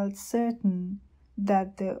 he felt certain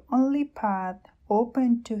that the only path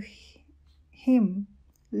open to him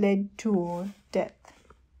led toward death.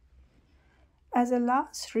 As a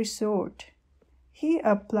last resort, he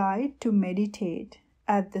applied to meditate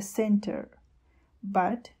at the center,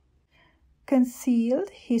 but concealed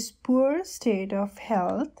his poor state of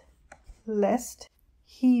health lest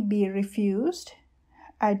he be refused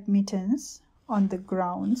admittance on the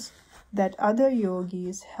grounds that other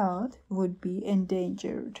yogis' health would be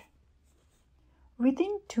endangered.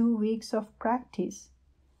 Within 2 weeks of practice,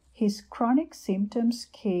 his chronic symptoms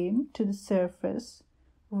came to the surface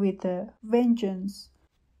with a vengeance,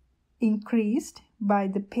 increased by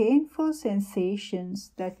the painful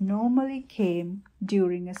sensations that normally came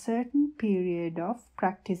during a certain period of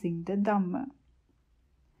practicing the Dhamma.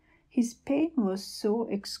 His pain was so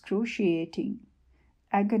excruciating,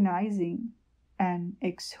 agonizing, and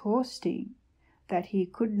exhausting that he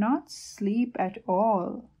could not sleep at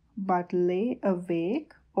all, but lay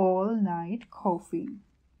awake all night coughing.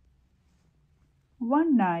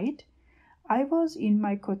 One night I was in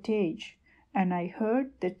my cottage and I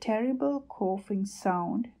heard the terrible coughing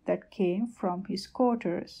sound that came from his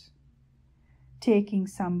quarters. Taking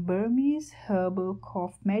some Burmese herbal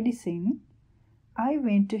cough medicine, I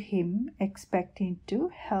went to him expecting to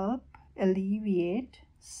help alleviate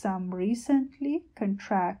some recently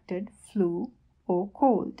contracted flu or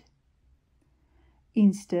cold.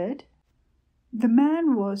 Instead, the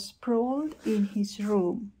man was sprawled in his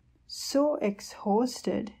room, so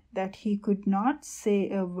exhausted that he could not say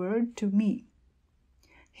a word to me.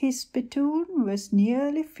 His spittoon was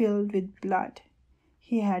nearly filled with blood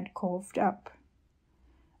he had coughed up.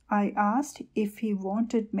 I asked if he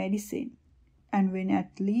wanted medicine, and when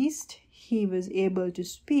at least he was able to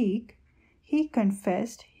speak, he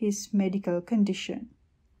confessed his medical condition.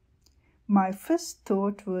 My first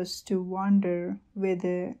thought was to wonder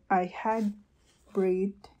whether I had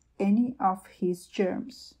breathed any of his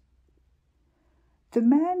germs. The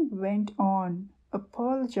man went on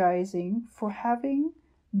apologizing for having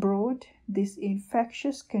brought this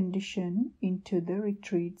infectious condition into the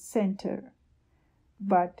retreat center,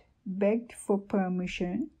 but begged for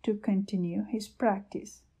permission to continue his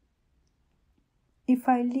practice. If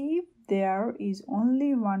I leave, there is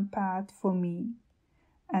only one path for me,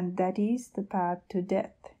 and that is the path to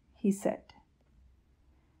death, he said.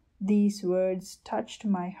 These words touched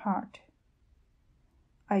my heart.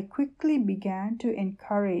 I quickly began to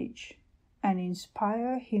encourage and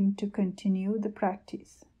inspire him to continue the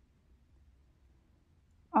practice.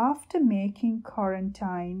 After making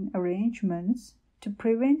quarantine arrangements to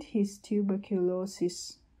prevent his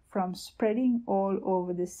tuberculosis from spreading all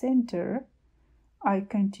over the center, I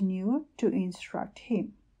continued to instruct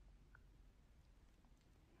him.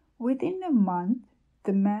 Within a month,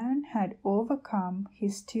 the man had overcome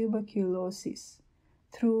his tuberculosis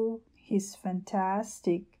through his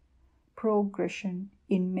fantastic progression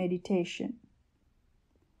in meditation.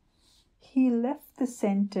 He left the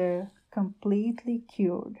center completely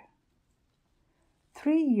cured.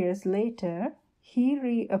 3 years later, he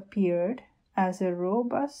reappeared as a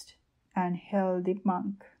robust and healthy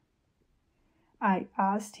monk. I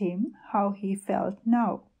asked him how he felt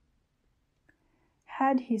now.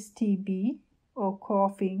 Had his TB or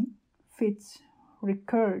coughing fits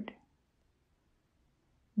recurred?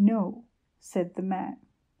 No, said the man.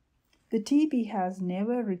 The TB has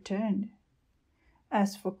never returned.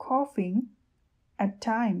 As for coughing, at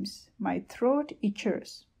times my throat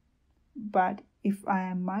itches, but if I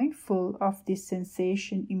am mindful of this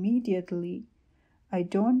sensation immediately, I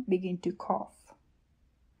don't begin to cough.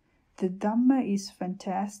 The Dhamma is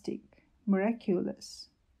fantastic, miraculous.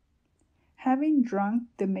 Having drunk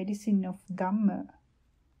the medicine of Dhamma,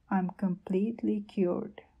 I am completely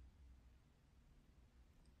cured.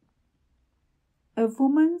 A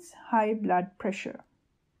woman's high blood pressure.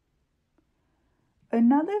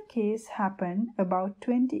 Another case happened about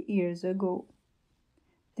 20 years ago.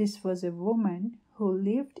 This was a woman who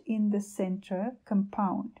lived in the center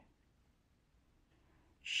compound.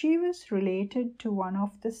 She was related to one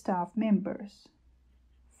of the staff members.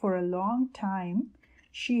 For a long time,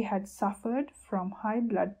 she had suffered from high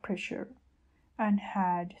blood pressure and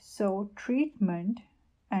had sought treatment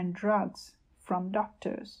and drugs from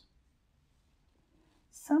doctors.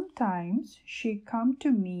 Sometimes she'd come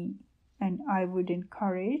to me and I would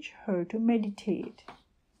encourage her to meditate,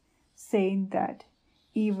 saying that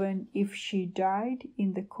even if she died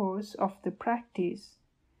in the course of the practice,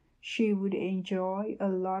 she would enjoy a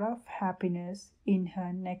lot of happiness in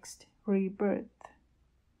her next rebirth.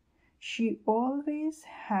 She always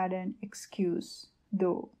had an excuse,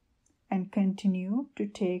 though, and continued to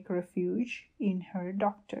take refuge in her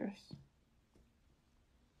doctors.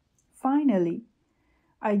 Finally,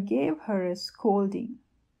 I gave her a scolding.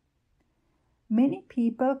 Many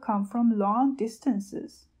people come from long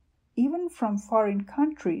distances, even from foreign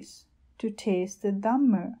countries, to taste the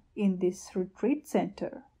Dhamma in this retreat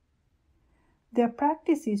center. Their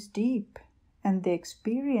practice is deep and they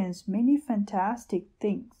experience many fantastic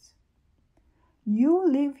things. You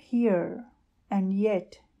live here and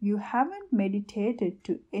yet you haven't meditated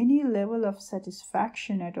to any level of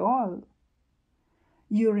satisfaction at all.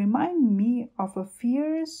 You remind me of a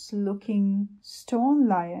fierce-looking stone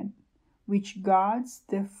lion which guards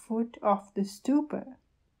the foot of the stupa.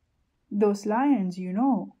 Those lions,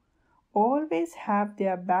 always have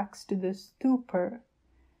their backs to the stupa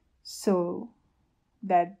so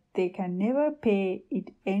that they can never pay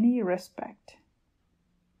it any respect.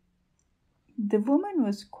 The woman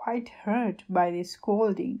was quite hurt by this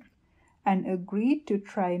scolding and agreed to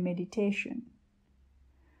try meditation.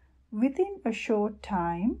 Within a short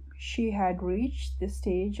time, she had reached the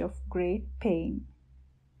stage of great pain.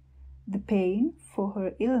 The pain for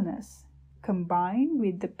her illness, combined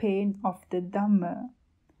with the pain of the Dhamma,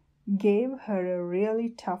 gave her a really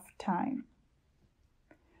tough time.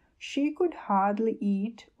 She could hardly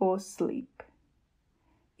eat or sleep.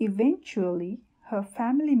 Eventually, her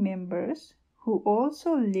family members, who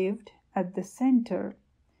also lived at the center,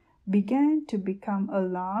 began to become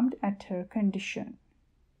alarmed at her condition.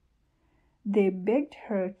 They begged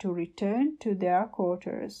her to return to their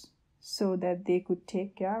quarters so that they could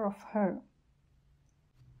take care of her.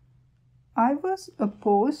 I was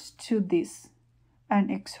opposed to this and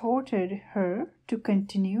exhorted her to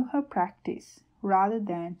continue her practice rather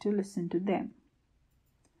than to listen to them.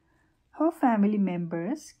 Her family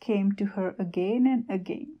members came to her again and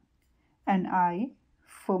again, and I,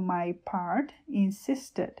 for my part,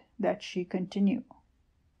 insisted that she continue.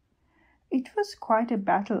 It was quite a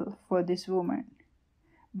battle for this woman,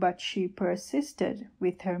 but she persisted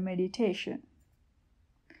with her meditation.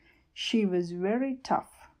 She was very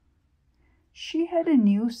tough. She had a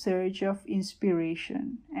new surge of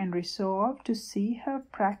inspiration and resolved to see her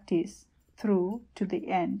practice through to the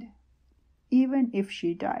end, even if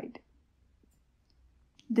she died.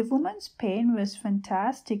 The woman's pain was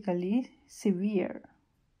fantastically severe.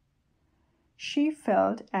 She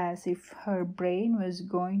felt as if her brain was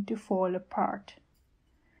going to fall apart.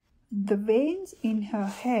 The veins in her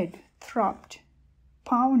head throbbed,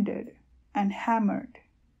 pounded, and hammered.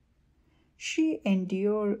 She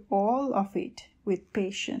endured all of it with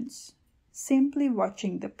patience, simply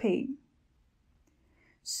watching the pain.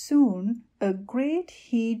 Soon, a great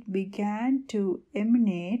heat began to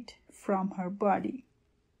emanate from her body.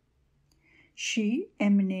 She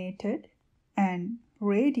emanated and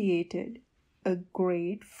radiated a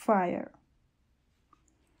great fire.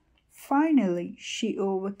 Finally, she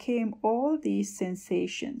overcame all these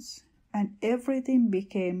sensations, and everything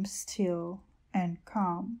became still and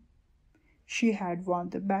calm. She had won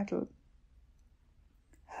the battle.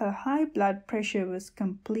 Her high blood pressure was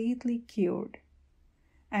completely cured,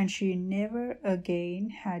 and she never again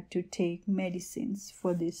had to take medicines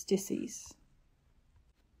for this disease.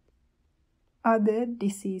 Other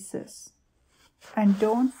diseases. And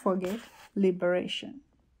don't forget liberation.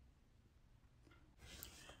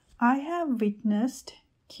 I have witnessed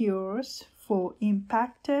cures for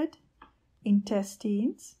impacted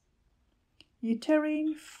intestines,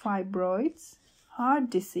 uterine fibroids, heart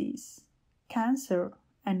disease, cancer,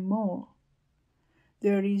 and more.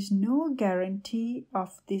 There is no guarantee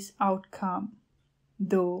of this outcome,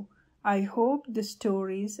 though I hope the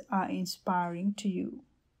stories are inspiring to you.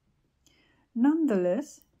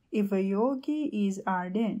 Nonetheless, if a yogi is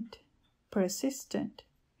ardent, persistent,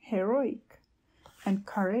 heroic, and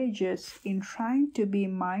courageous in trying to be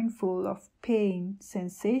mindful of pain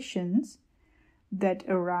sensations that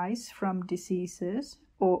arise from diseases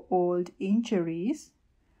or old injuries,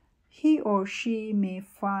 he or she may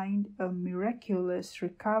find a miraculous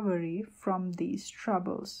recovery from these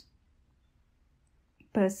troubles.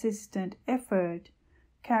 Persistent effort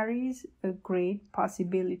carries a great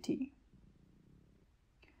possibility.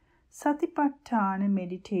 Satipatthana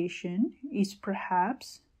meditation is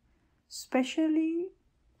perhaps specially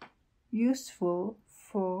useful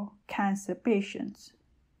for cancer patients.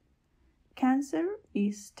 Cancer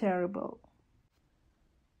is terrible.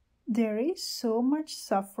 There is so much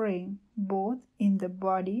suffering both in the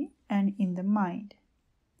body and in the mind.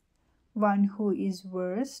 One who is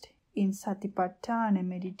versed in Satipatthana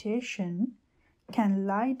meditation can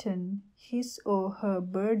lighten his or her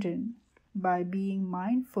burden by being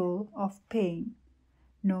mindful of pain,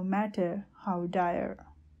 no matter how dire.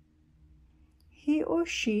 He or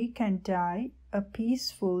she can die a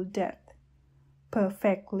peaceful death,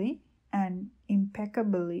 perfectly and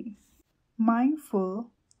impeccably,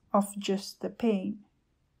 mindful of just the pain.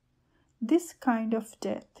 This kind of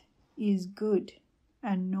death is good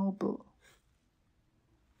and noble.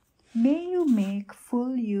 May you make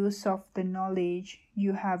full use of the knowledge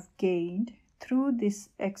you have gained through this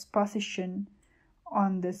exposition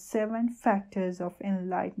on the 7 factors of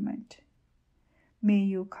enlightenment. May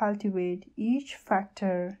you cultivate each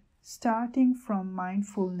factor starting from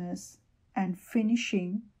mindfulness and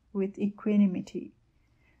finishing with equanimity,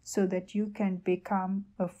 so that you can become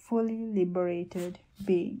a fully liberated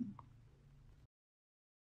being.